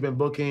 since you've been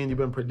booking, you've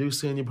been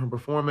producing, you've been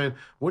performing,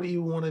 what do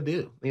you want to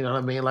do? You know what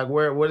I mean? Like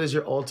what is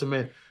your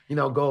ultimate,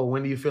 goal?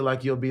 When do you feel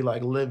like you'll be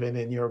like living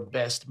in your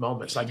best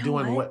moments, like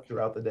doing what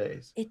throughout the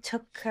days? It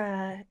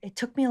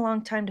took me a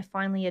long time to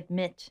finally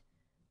admit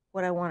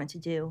what I wanted to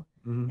do.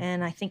 Mm-hmm.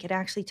 And I think it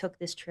actually took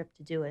this trip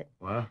to do it.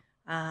 Wow.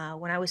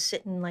 When I was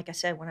sitting in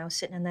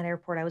that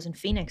airport, I was in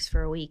Phoenix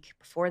for a week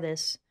before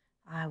this.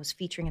 I was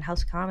featuring at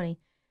House of Comedy.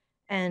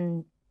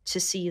 And to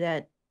see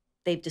that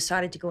they've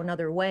decided to go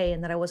another way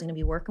and that I wasn't going to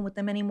be working with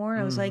them anymore.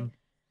 I was like,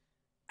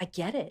 I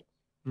get it.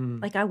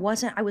 Like I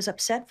was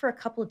upset for a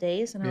couple of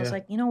days and I was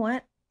like, you know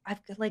what?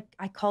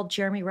 I called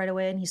Jeremy right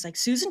away and he's like,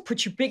 Susan,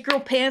 put your big girl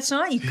pants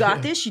on. You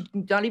got this. You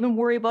don't even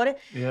worry about it.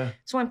 Yeah.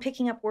 So I'm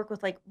picking up work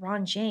with like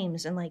Ron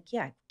James and like,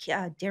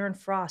 Darren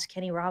Frost,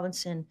 Kenny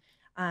Robinson,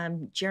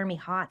 Jeremy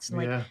Hotz.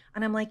 And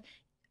and I'm like,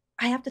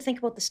 I have to think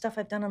about the stuff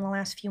I've done in the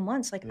last few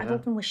months. Like I've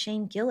opened with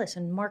Shane Gillis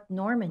and Mark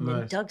Norman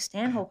and Doug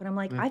Stanhope. And I'm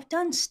like, I've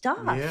done stuff.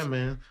 Yeah,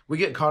 man. We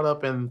get caught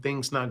up in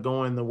things not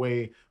going the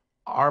way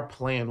our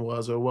plan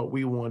was or what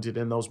we wanted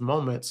in those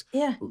moments.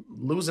 Yeah.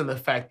 Losing the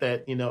fact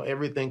that,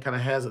 everything kind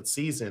of has its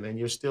season and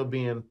you're still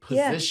being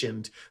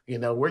positioned.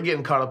 We're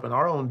getting caught up in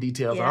our own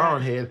details, our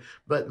own head.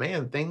 But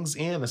man, things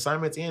end,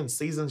 assignments end,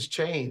 seasons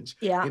change.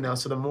 Yeah.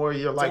 So the more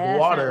you're like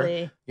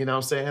water, you know what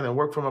I'm saying, and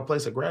work from a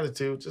place of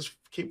gratitude, just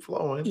keep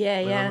flowing.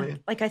 Yeah, you know yeah. what I mean?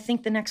 Like I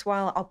think the next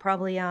while I'll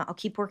probably I'll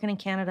keep working in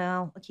Canada.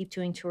 I'll keep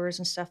doing tours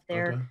and stuff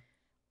there,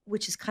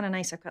 which is kind of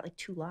nice. I've got like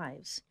 2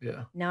 lives.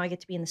 Yeah. Now I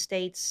get to be in the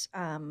States.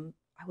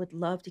 I would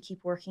love to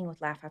keep working with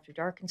Laugh After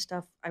Dark and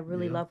stuff. I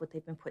really love what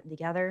they've been putting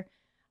together.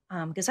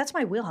 Because that's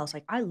my wheelhouse.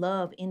 Like I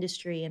love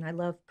industry and I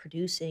love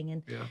producing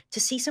and to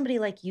see somebody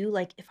like you,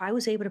 like if I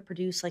was able to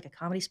produce like a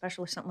comedy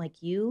special or something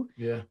like you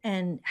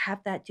and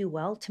have that do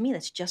well, to me,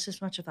 that's just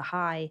as much of a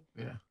high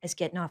as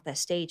getting off that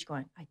stage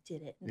going, I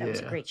did it. And that was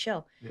a great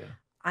show. Yeah.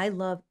 I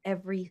love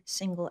every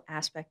single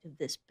aspect of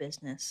this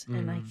business.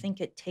 And I think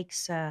it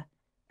takes a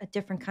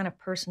different kind of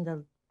person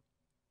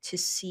to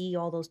see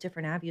all those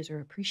different avenues or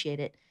appreciate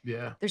it.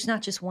 Yeah. There's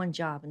not just one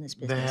job in this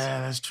business.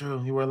 Yeah, that's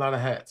true. You wear a lot of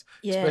hats.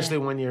 Yeah. Especially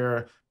when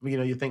you're,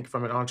 you think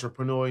from an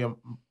entrepreneurial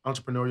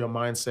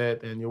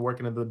mindset and you're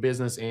working in the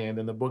business end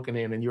and the booking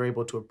end and you're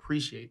able to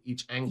appreciate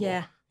each angle.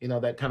 Yeah.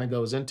 That kind of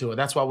goes into it.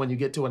 That's why when you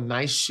get to a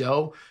nice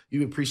show,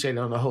 you appreciate it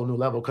on a whole new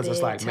level because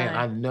it's like, man,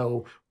 I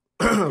know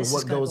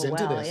what goes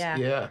into this.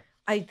 Yeah.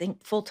 I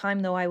think full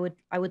time though, I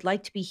would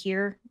like to be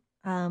here.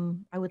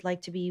 I would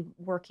like to be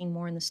working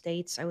more in the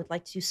States. I would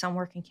like to do some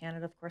work in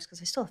Canada, of course,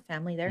 because I still have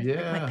family there.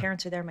 Yeah. Like my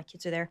parents are there, my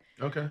kids are there.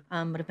 Okay.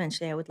 But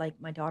eventually I would like,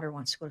 my daughter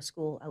wants to go to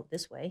school out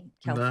this way,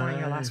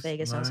 California or Las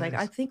Vegas. I was like,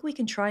 I think we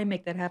can try and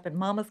make that happen.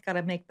 Mama's got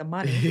to make the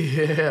money.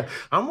 Yeah.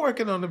 I'm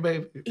working on the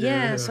baby.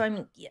 Yeah. So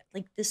I'm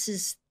like,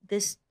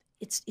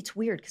 it's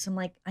weird because I'm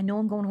like, I know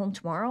I'm going home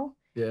tomorrow.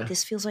 Yeah.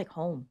 This feels like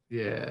home.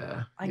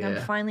 Yeah. Like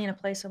I'm finally in a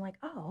place I'm like,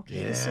 oh,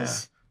 okay, this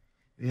is.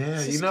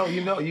 Yeah,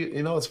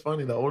 it's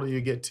funny. The older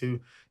you get to,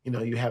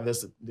 you have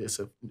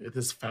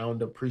this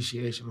found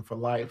appreciation for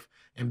life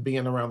and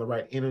being around the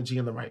right energy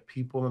and the right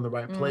people in the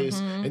right place,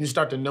 and you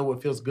start to know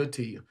what feels good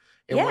to you.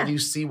 And when you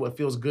see what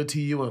feels good to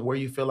you and where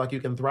you feel like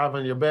you can thrive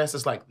on your best,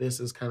 it's like this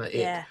is kind of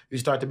it. You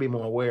start to be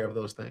more aware of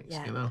those things.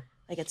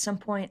 Like at some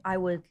point, I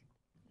would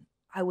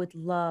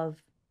love.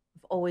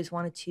 I've always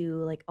wanted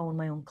to like own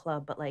my own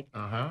club, but like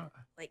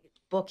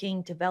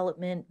booking,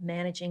 development,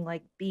 managing,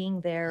 like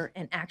being there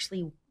and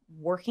actually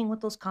working with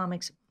those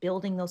comics,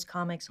 building those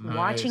comics,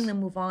 watching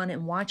them move on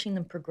and watching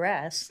them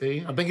progress.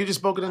 See, I think you just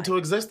spoke it into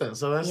existence.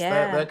 So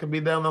that could be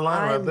down the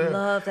line right there. I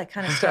love that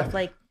kind of stuff.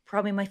 Like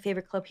probably my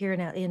favorite club here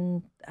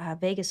in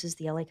Vegas is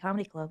the LA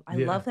Comedy Club. I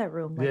love that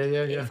room. Like,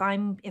 if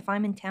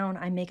I'm in town,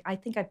 I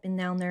think I've been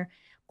down there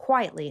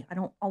quietly. I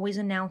don't always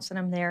announce that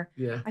I'm there.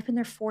 Yeah. I've been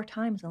there 4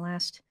 times in the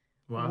last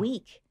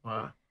week.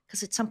 Wow.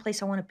 Because it's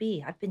someplace I want to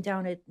be. I've been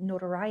down at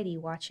Notoriety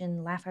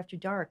watching Laugh After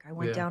Dark. I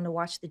went down to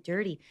watch The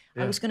Dirty.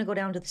 I was going to go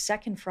down to the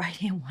second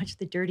Friday and watch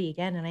The Dirty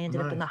again, and I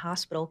ended up in the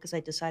hospital because I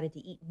decided to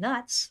eat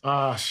nuts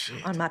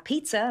on my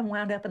pizza and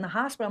wound up in the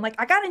hospital. I'm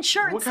like, I got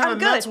insurance. What kind I'm of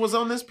good. nuts was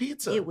on this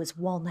pizza? It was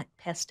walnut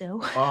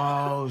pesto.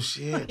 Oh,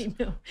 shit.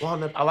 I know.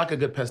 Walnut. I like a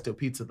good pesto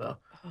pizza, though.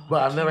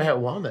 But I've never had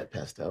walnut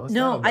pesto.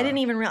 No, I didn't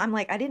even I'm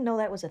like, I didn't know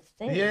that was a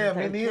thing. Yeah,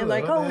 me neither. They're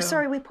like, oh,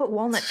 sorry, we put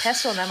walnut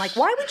pesto on that. I'm like,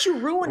 why would you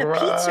ruin a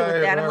pizza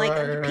with that? I'm like,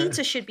 the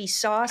pizza should be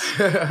sauce,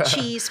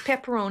 cheese,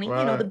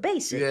 pepperoni, the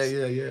basics.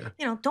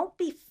 Yeah. Don't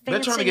be fancy. They're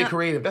trying to get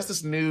creative. That's this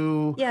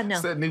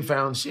that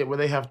newfound shit where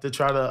they have to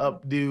try to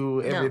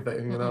updo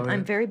everything. You know what I mean?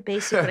 I'm very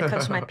basic when it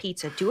comes to my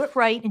pizza. Do it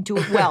right and do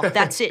it well.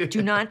 That's it.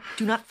 Do not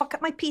fuck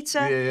up my pizza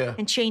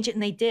and change it.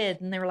 And they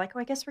did. And they were like, oh,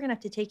 I guess we're gonna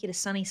have to take you to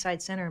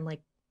Sunnyside Center. I'm like,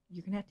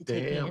 you're going to have to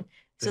take me in.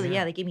 So,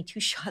 they gave me 2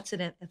 shots of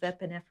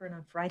epinephrine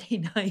on Friday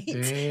night.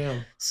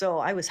 Damn. So,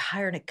 I was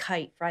hiring a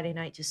kite Friday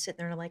night, just sitting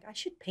there. And I'm like, I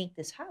should paint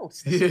this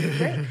house. This would be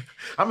great.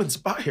 I'm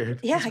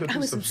inspired. Yeah, I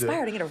was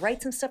inspired. I'm going to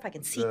write some stuff. I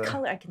can see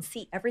color. I can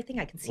see everything.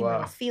 I can see my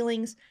own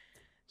feelings.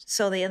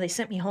 So, they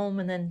sent me home.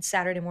 And then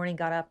Saturday morning,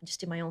 got up and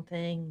just did my own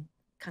thing,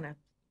 kind of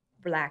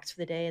relaxed for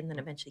the day, and then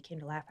eventually came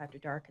to Laugh After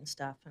Dark and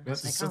stuff. And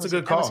that's a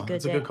good call.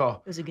 It's a good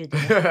call. It was a good day.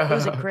 It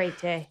was a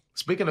great day.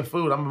 Speaking of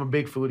food, I'm a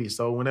big foodie,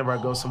 so whenever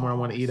I go somewhere I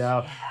want to eat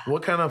out,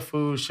 what kind of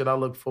food should I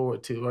look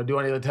forward to, or do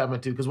I need to tap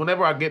into? Because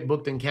whenever I get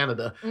booked in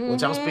Canada,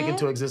 which I'm speaking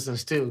to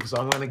existence too, so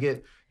I'm going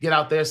to get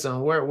out there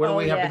soon. Where do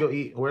we have to go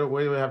eat? Where do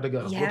we have to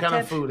go? What kind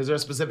of food? Is there a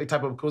specific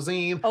type of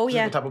cuisine?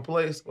 Specific type of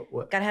place?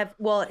 What? Gotta have.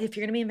 Well, if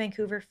you're gonna be in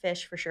Vancouver,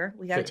 fish for sure.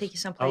 We gotta take you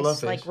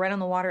someplace like right on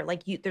the water.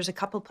 Like there's a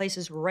couple of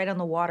places right on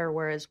the water.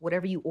 Whereas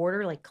whatever you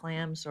order, like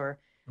clams or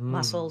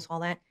mussels, all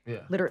that,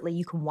 literally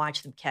you can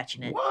watch them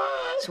catching it.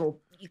 What? So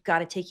you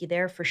gotta take you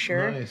there for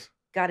sure. Nice.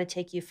 got to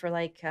take you for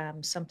like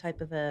some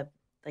type of a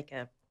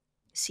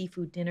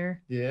seafood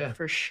dinner. Yeah.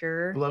 For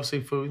sure. I love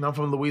seafood. I'm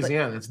from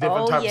Louisiana. It's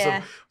different types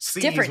of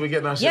seas we get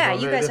in our shit. Yeah,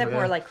 you guys have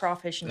more like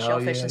crawfish and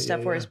shellfish and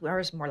stuff, whereas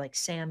ours more like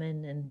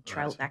salmon and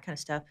trout, that kind of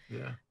stuff.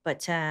 Yeah.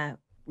 But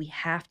we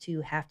have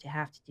to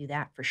do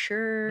that for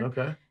sure.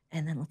 Okay.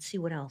 And then let's see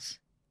what else.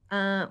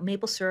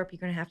 Maple syrup, you're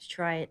gonna have to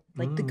try it,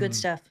 like the good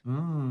stuff,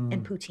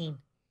 and poutine.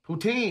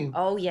 Poutine.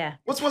 Oh yeah.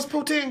 What's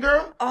poutine,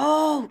 girl?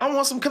 Oh, I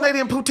want some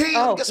Canadian poutine.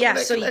 Oh yeah.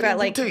 So you got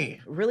like poutine.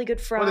 Really good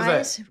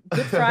fries.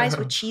 Good fries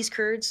with cheese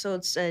curds. So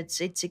it's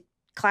a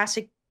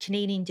classic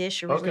Canadian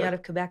dish, originally out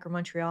of Quebec or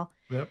Montreal.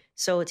 Yep.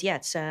 So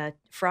it's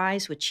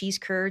fries with cheese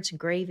curds and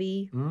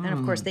gravy, and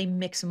of course they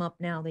mix them up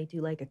now. They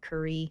do like a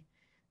curry,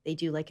 they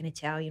do like an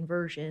Italian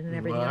version and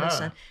everything on the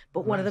sun.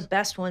 But one of the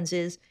best ones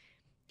is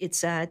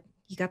it's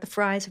you got the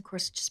fries, of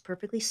course, just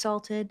perfectly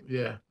salted.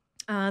 Yeah.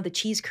 The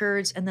cheese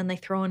curds, and then they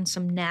throw in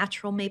some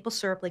natural maple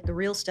syrup, like the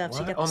real stuff. What?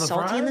 So you got the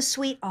salty fries? and the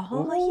sweet.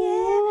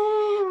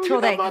 Oh, yeah. Throw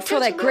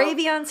that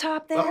gravy on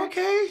top there.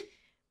 Okay.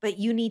 But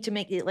you need to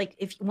make it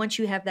like once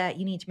you have that,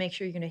 you need to make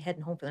sure you're going to head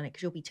home for the night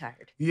because you'll be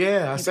tired.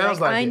 Yeah, sounds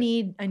like I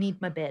need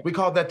my bed. We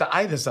call that the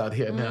itis out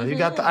here now. You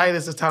got the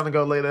itis. It's time to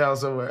go lay down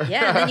somewhere.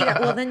 Yeah,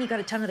 and then you got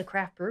a ton of the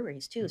craft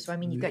breweries too. So I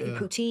mean, you've got your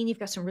poutine. You've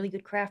got some really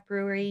good craft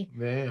brewery.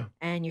 Yeah.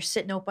 And you're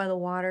sitting out by the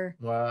water.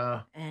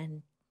 Wow.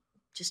 And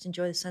just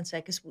enjoy the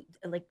sunset because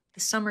like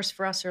the summers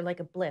for us are like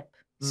a blip.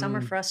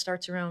 Summer for us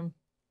starts around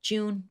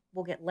June.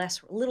 We'll get a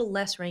little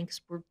less rain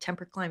because we're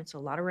temperate climate, so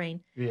a lot of rain.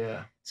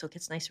 Yeah. So it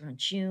gets nice around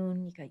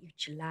June. You got your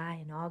July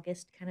and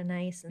August, kind of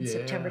nice, and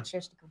September it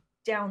starts to go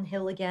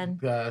downhill again.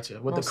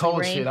 Gotcha. With the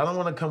cold shit, I don't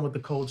want to come with the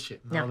cold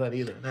shit and all that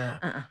either.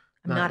 Nah.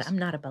 I'm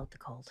not about the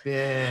cold.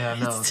 Yeah, I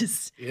know.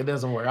 It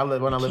doesn't work.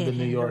 When I lived in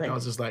New York, I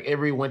was just like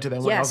every winter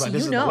that went, I was like,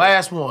 this is the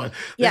last one.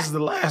 This is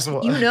the last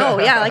one.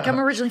 Like I'm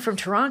originally from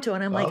Toronto,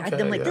 and I'm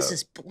like, this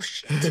is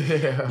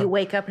bullshit. You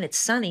wake up and it's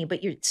sunny,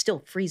 but you're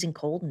still freezing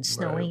cold and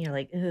snowing. You're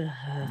like,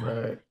 ugh.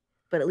 Right.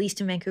 But at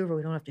least in Vancouver,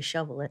 we don't have to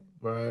shovel it.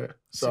 Right.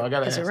 So I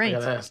gotta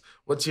ask,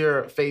 what's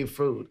your fave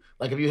food?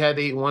 Like if you had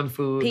to eat one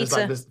food, pizza. It's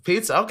like this.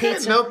 Pizza? Okay,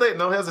 pizza.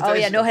 No hesitation. Oh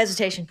yeah, no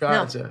hesitation.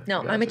 Gotcha.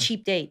 No, I'm a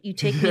cheap date. You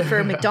take me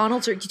for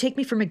McDonald's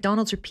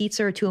or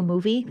pizza or to a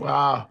movie.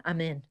 Wow. I'm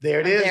in.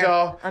 There it is,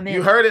 y'all. I'm in.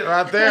 You heard it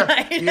right there.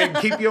 You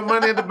can keep your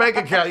money in the bank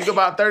account. You got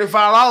about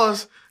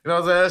 $35. You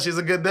know what I'm saying? She's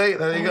a good date.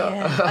 There you go.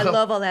 Yeah. I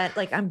love all that.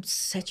 Like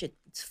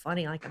it's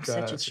funny. Like I'm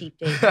such a cheap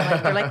date.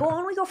 They're like, well, why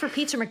don't we go for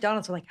pizza or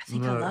McDonald's? I'm like, I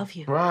think I love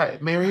you.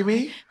 Right. Marry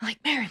me? I'm like,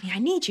 marry me. I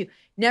need you.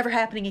 Never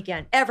happening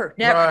again. Ever.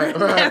 Never.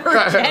 Never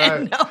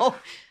again. Right. No.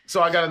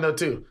 So I got to know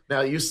too.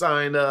 Now you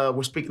signed,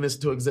 we're speaking this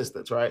into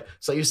existence, right?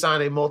 So you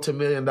signed a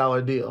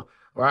multi-million-dollar deal,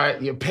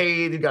 right? You're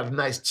paid. You got a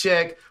nice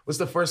check. What's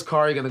the first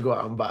car you're going to go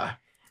out and buy?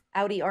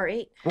 Audi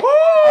R8. Woo!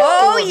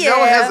 Oh, yeah.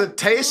 No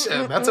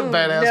hesitation. That's a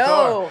badass car.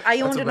 No, I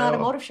owned an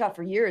automotive shop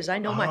for years. I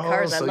know my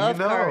cars. I love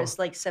cars,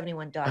 like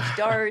 71 Dodge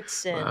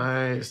Darts and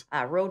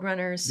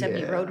Roadrunners,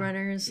 70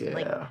 Roadrunners. Yeah.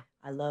 Like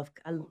I love.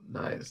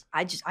 Nice.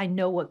 I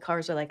know what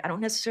cars are like. I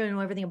don't necessarily know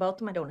everything about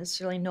them. I don't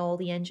necessarily know all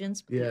the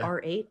engines. But the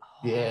R8.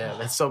 Yeah,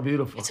 that's so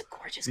beautiful. It's a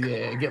gorgeous car.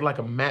 Yeah, get like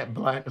a matte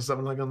black or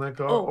something like on that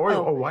car,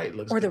 or white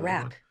looks. Or good. the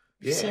wrap.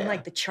 You've seen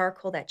like that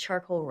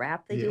charcoal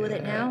wrap they do with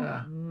it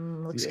now.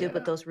 Looks good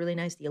with those really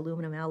nice, the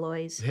aluminum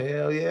alloys.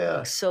 Hell yeah.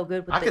 Looks so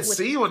good. I can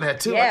see you in that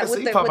too. Yeah, I can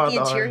with the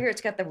interior,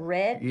 it's got the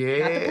red. Yeah.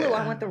 Not the blue.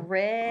 I want the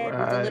red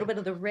with a little bit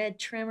of the red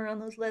trimmer on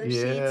those leather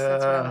seats.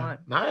 That's what I want.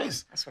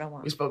 Nice. That's what I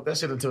want. We spoke that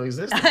shit into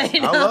existence. I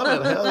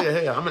love it. Hell yeah.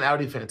 Hey, I'm an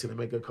Audi fan too. They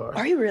make good cars.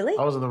 Are you really?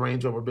 I was in the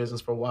Range Rover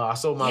business for a while. I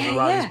sold my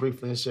Ferraris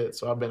briefly and shit.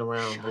 So I've been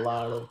around a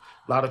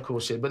lot of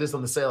cool shit. But it's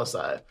on the sales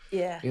side.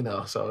 Yeah. You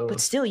know, so. But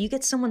still, you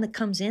get someone that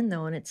comes in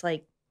though, and it's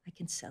like, I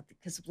can sell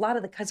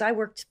because I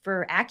worked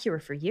for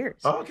Acura for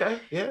years. Oh, okay.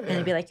 Yeah. And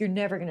they'd be like, you're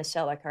never going to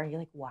sell that car. And you're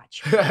like,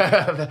 watch.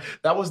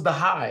 That was the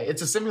high.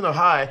 It's a similar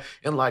high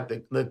in like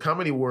the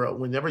comedy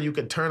world. Whenever you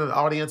could turn an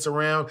audience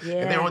around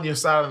and they're on your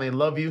side and they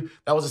love you,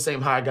 that was the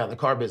same high I got in the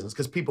car business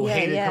because people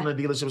hated coming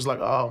to dealerships like,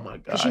 oh my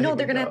God. Because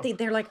they're going to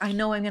they're like, I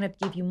know I'm going to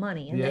give you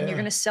money. And then you're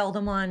going to sell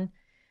them on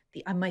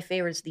my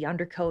favorite is the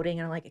undercoating.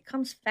 And I'm like, it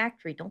comes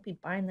factory. Don't be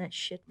buying that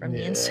shit from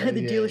the inside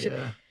the dealership.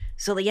 Yeah.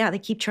 So they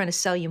keep trying to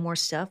sell you more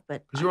stuff,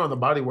 but because you're on the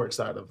bodywork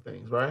side of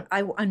things, right?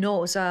 I know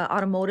it was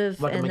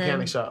automotive, like a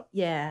mechanic shop.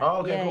 Yeah.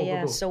 Oh, okay, cool.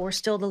 Cool. So we're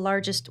still the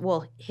largest.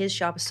 Well, his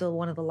shop is still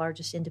one of the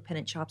largest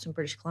independent shops in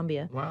British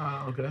Columbia.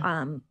 Wow.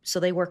 Okay.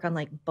 So they work on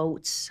like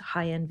boats,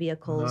 high-end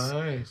vehicles.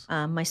 Nice.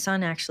 My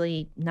son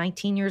actually,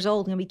 19 years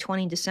old, gonna be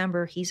 20 in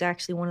December. He's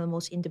actually one of the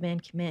most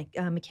in-demand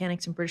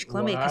mechanics in British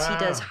Columbia because he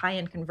does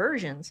high-end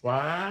conversions.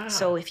 Wow.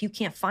 So if you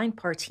can't find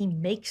parts, he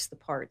makes the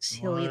parts.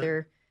 He'll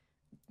either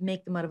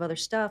make them out of other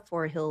stuff,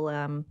 or he'll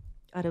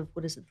out of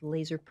the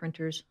laser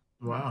printers.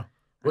 Wow.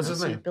 What's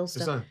his name?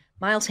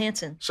 Miles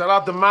Hansen. Shout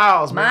out to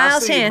Miles, man.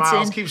 Miles Hansen.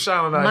 Miles, keep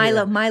shining out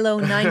Milo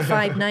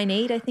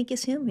 9598, I think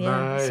is him. Yeah.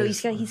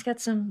 Nice. So he's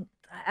got some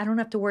I don't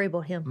have to worry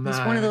about him. He's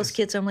one of those Nice.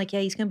 kids. I'm like, yeah,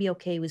 he's gonna be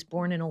okay. He was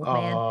born an old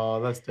man.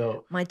 Oh, that's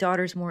dope. My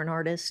daughter's more an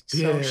artist,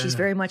 so she's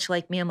very much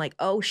like me. I'm like,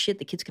 oh shit,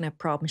 the kid's gonna have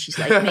problems. She's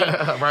like me.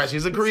 Right,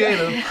 she's a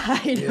creative.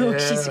 I know.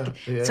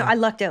 So I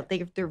lucked out.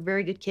 They're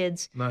very good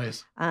kids.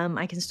 Nice.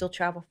 I can still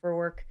travel for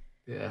work.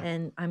 Yeah.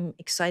 And I'm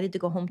excited to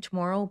go home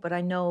tomorrow, but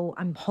I know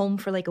I'm home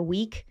for like a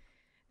week,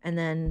 and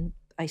then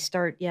I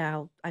start.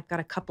 Yeah, I've got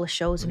a couple of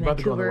shows in You're about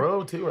Vancouver. to go on the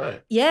road too,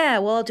 right? Yeah,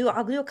 well, I'll do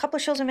a couple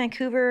of shows in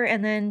Vancouver,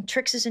 and then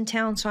Trix is in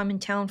town, so I'm in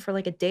town for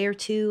like a day or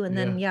two, and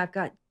then I've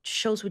got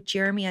shows with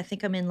Jeremy. I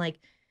think I'm in like,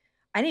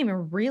 I didn't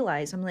even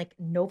realize I'm like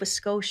Nova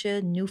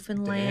Scotia,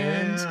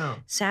 Newfoundland,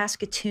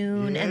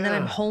 Saskatoon, and then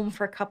I'm home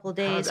for a couple of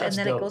days, and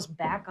then it goes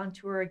back on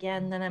tour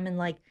again. Then I'm in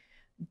like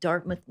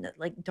Dartmouth,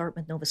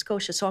 Nova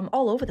Scotia. So I'm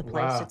all over the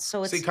place. Wow. It's See,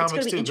 going to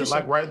comics be too, interesting.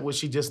 like right what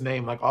she just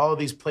named, like all of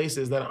these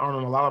places that aren't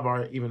on a lot of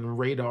our even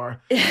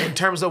radar in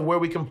terms of where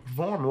we can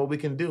perform and what we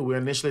can do. We're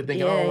initially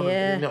thinking,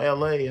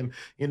 LA and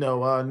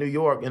New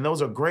York, and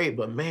those are great,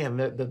 but man,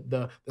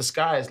 the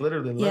sky is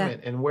literally the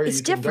limit, and where it's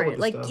you can different. go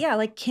with this stuff.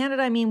 Like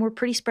Canada. I mean, we're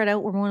pretty spread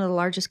out. We're one of the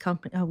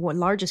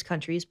largest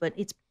countries, but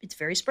it's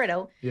very spread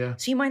out. Yeah.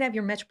 So you might have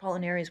your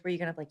metropolitan areas where you're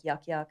gonna have like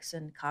Yuck Yucks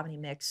and Comedy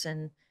Mix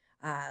and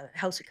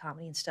House of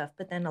Comedy and stuff,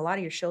 but then a lot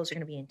of your shows are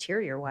going to be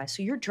interior wise.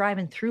 So you're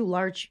driving through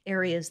large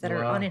areas that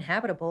are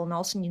uninhabitable, and all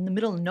of a sudden in the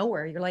middle of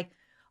nowhere, you're like,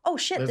 oh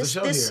shit,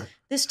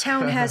 this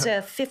town has a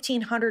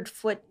 1,500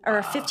 foot or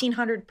a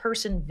 1,500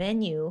 person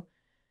venue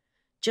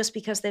just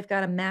because they've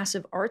got a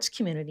massive arts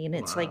community, and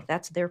it's like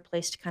that's their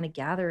place to kind of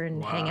gather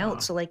and hang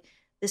out. So like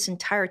this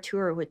entire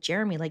tour with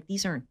Jeremy, like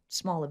these aren't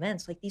small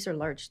events, like these are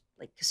large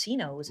like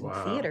casinos and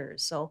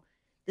theaters. So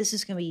this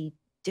is going to be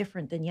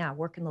different than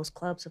working those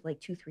clubs of like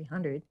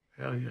 200-300.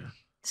 Hell yeah.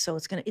 So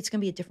it's gonna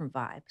be a different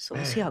vibe. So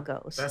we'll see how it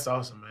goes. That's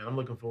awesome, man. I'm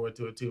looking forward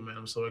to it too, man.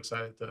 I'm so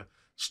excited to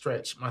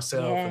stretch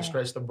myself and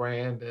stretch the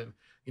brand, and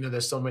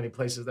there's so many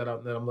places that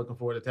I'm looking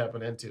forward to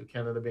tapping into.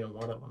 Canada being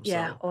one of them.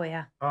 Yeah. So. Oh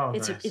yeah. Oh,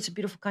 it's a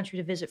beautiful country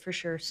to visit for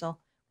sure. So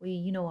we'll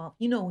be in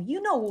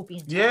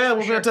touch. Yeah,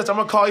 we'll be in touch. I'm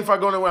gonna call you if I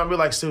go anywhere. I'll be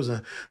like,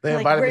 Susan, they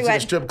invited me to the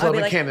strip club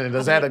in Canada.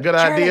 Is that a good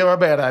idea or a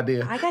bad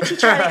idea? I got you,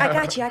 Charlie. I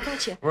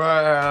got you.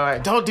 Right.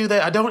 Don't do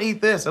that. I don't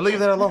eat this. I leave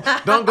that alone.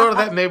 Don't go to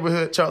that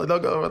neighborhood, Charlie.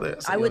 Don't go over there.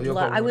 So, I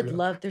would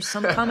love. There's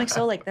some comics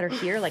though, like that are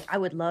here. Like I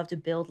would love to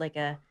build like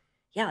a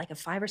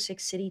 5 or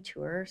 6 city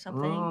tour or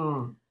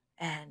something,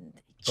 and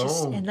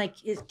just and like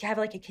have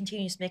like a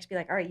continuous mix. Be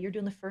like, all right, you're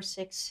doing the first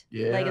 6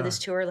 leg of this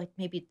tour, like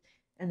maybe.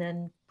 And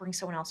then bring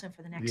someone else in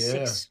for the next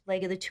 6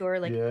 leg of the tour.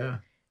 Like, that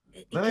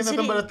ain't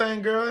nothing but a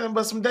thing, girl,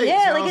 but some dates.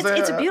 Yeah, like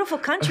it's a beautiful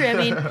country. I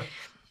mean,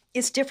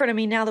 it's different. I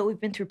mean, now that we've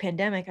been through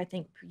pandemic, I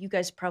think you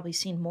guys have probably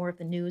seen more of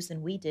the news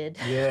than we did.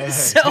 Yeah.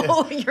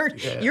 So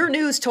your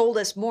news told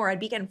us more. I'd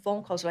be getting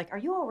phone calls like, "Are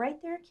you all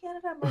right there in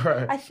Canada?" I'm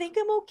like, I think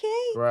I'm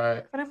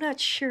okay, but I'm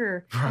not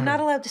sure. I'm not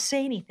allowed to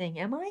say anything,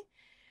 am I?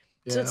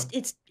 Yeah. So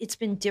it's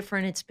been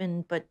different.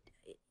 But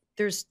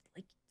there's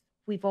like.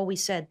 We've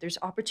always said there's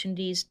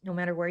opportunities no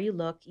matter where you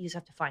look, you just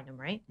have to find them,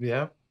 right?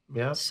 Yeah.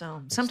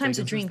 So sometimes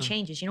the dream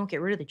changes. You don't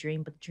get rid of the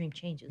dream, but the dream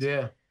changes.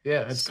 Yeah.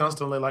 It's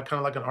constantly kind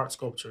of like an art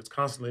sculpture. It's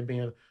constantly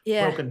being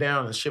broken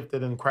down and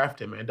shifted and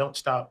crafted, man. Don't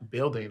stop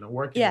building or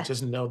working.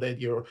 Just know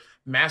that your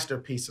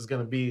masterpiece is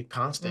going to be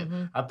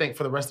constant. I think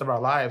for the rest of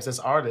our lives as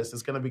artists,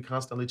 it's going to be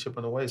constantly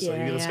chipping away. So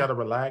you just got to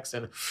relax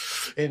and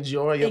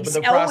enjoy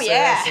the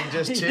process and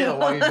just chill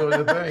while you're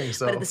doing the thing.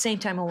 So. But at the same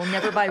time, I will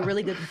never buy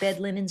really good bed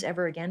linens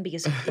ever again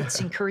because it's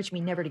encouraged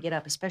me never to get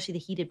up, especially the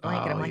heated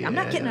blanket. I'm like, I'm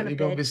not getting out of bed. You're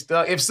going to be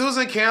stuck. If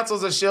Susan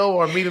cancels a show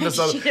or a meeting or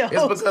something,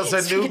 it's because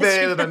her new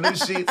bed and her new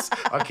sheets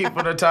are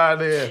keeping her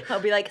tied in. I'll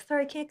be like,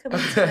 sorry, I can't come in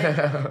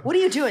tonight. What are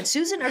you doing,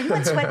 Susan? Are you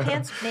in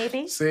sweatpants?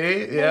 Maybe.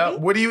 See? Yeah.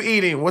 Maybe? What are you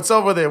eating? What's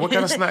over there? What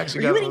kind of snacks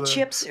you got? Are you eating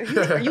chips?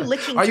 Are you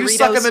licking Doritos? Are you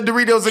sucking the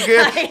Doritos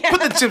again?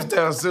 Put the chips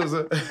down,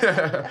 Susan.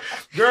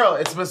 Girl,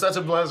 it's been such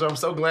a pleasure. I'm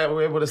so glad we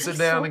were able to sit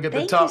down and get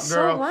to talk,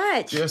 girl.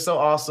 Thank you so much. You're so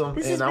awesome.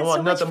 And I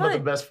want nothing but the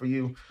best for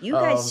you. You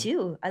guys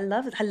too. I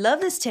love it. I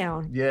love this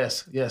town.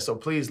 Yes. So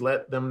please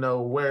let them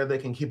know where they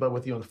can keep up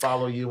with you and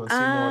follow you and see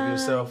more of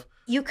yourself.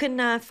 You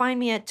can find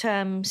me at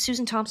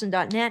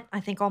susanthompson.net. I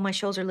think all my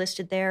shows are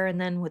listed there. And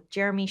then with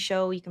Jeremy's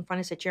show, you can find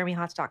us at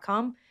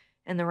jeremyhots.com.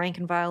 And the Rank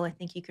and Vile, I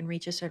think you can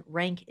reach us at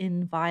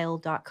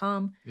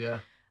rankinvile.com. Yeah.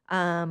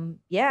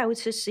 I would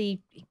just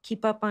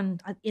keep up on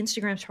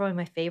Instagram's probably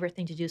my favorite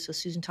thing to do. So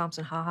Susan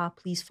Thompson, haha,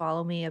 please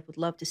follow me. I would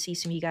love to see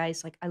some of you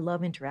guys. Like I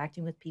love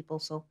interacting with people.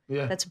 So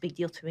that's a big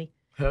deal to me.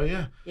 Hell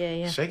yeah.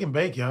 Yeah. Shake and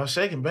bake, y'all.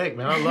 Shake and bake,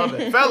 man. I love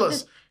it.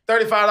 Fellas,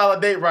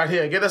 $35 date right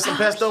here. Get us some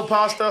pesto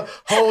pasta.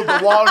 Hold the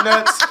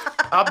walnuts.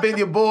 I've been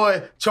your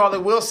boy, Charlie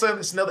Wilson.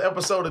 It's another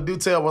episode of Do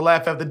Tell with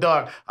Laugh After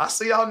Dark. I'll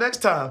see y'all next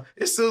time.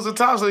 It's Susan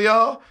Thompson,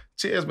 y'all.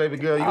 Cheers, baby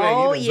girl. You ain't drunk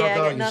all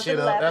your shit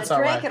up. That's all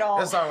right.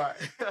 That's all right.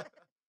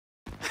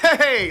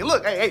 Hey,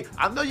 look, hey,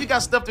 I know you got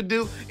stuff to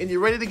do and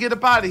you're ready to get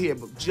up out of here,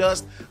 but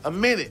just a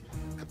minute.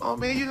 Come on,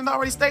 man, you didn't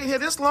already stay here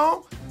this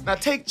long. Now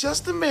take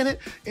just a minute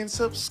and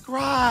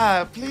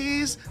subscribe,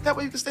 please. That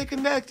way you can stay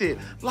connected.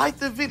 Like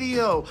the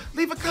video,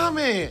 leave a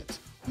comment.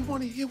 We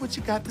want to hear what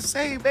you got to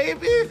say,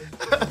 baby.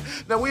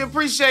 Now, we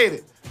appreciate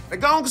it. Now,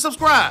 go on and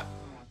subscribe.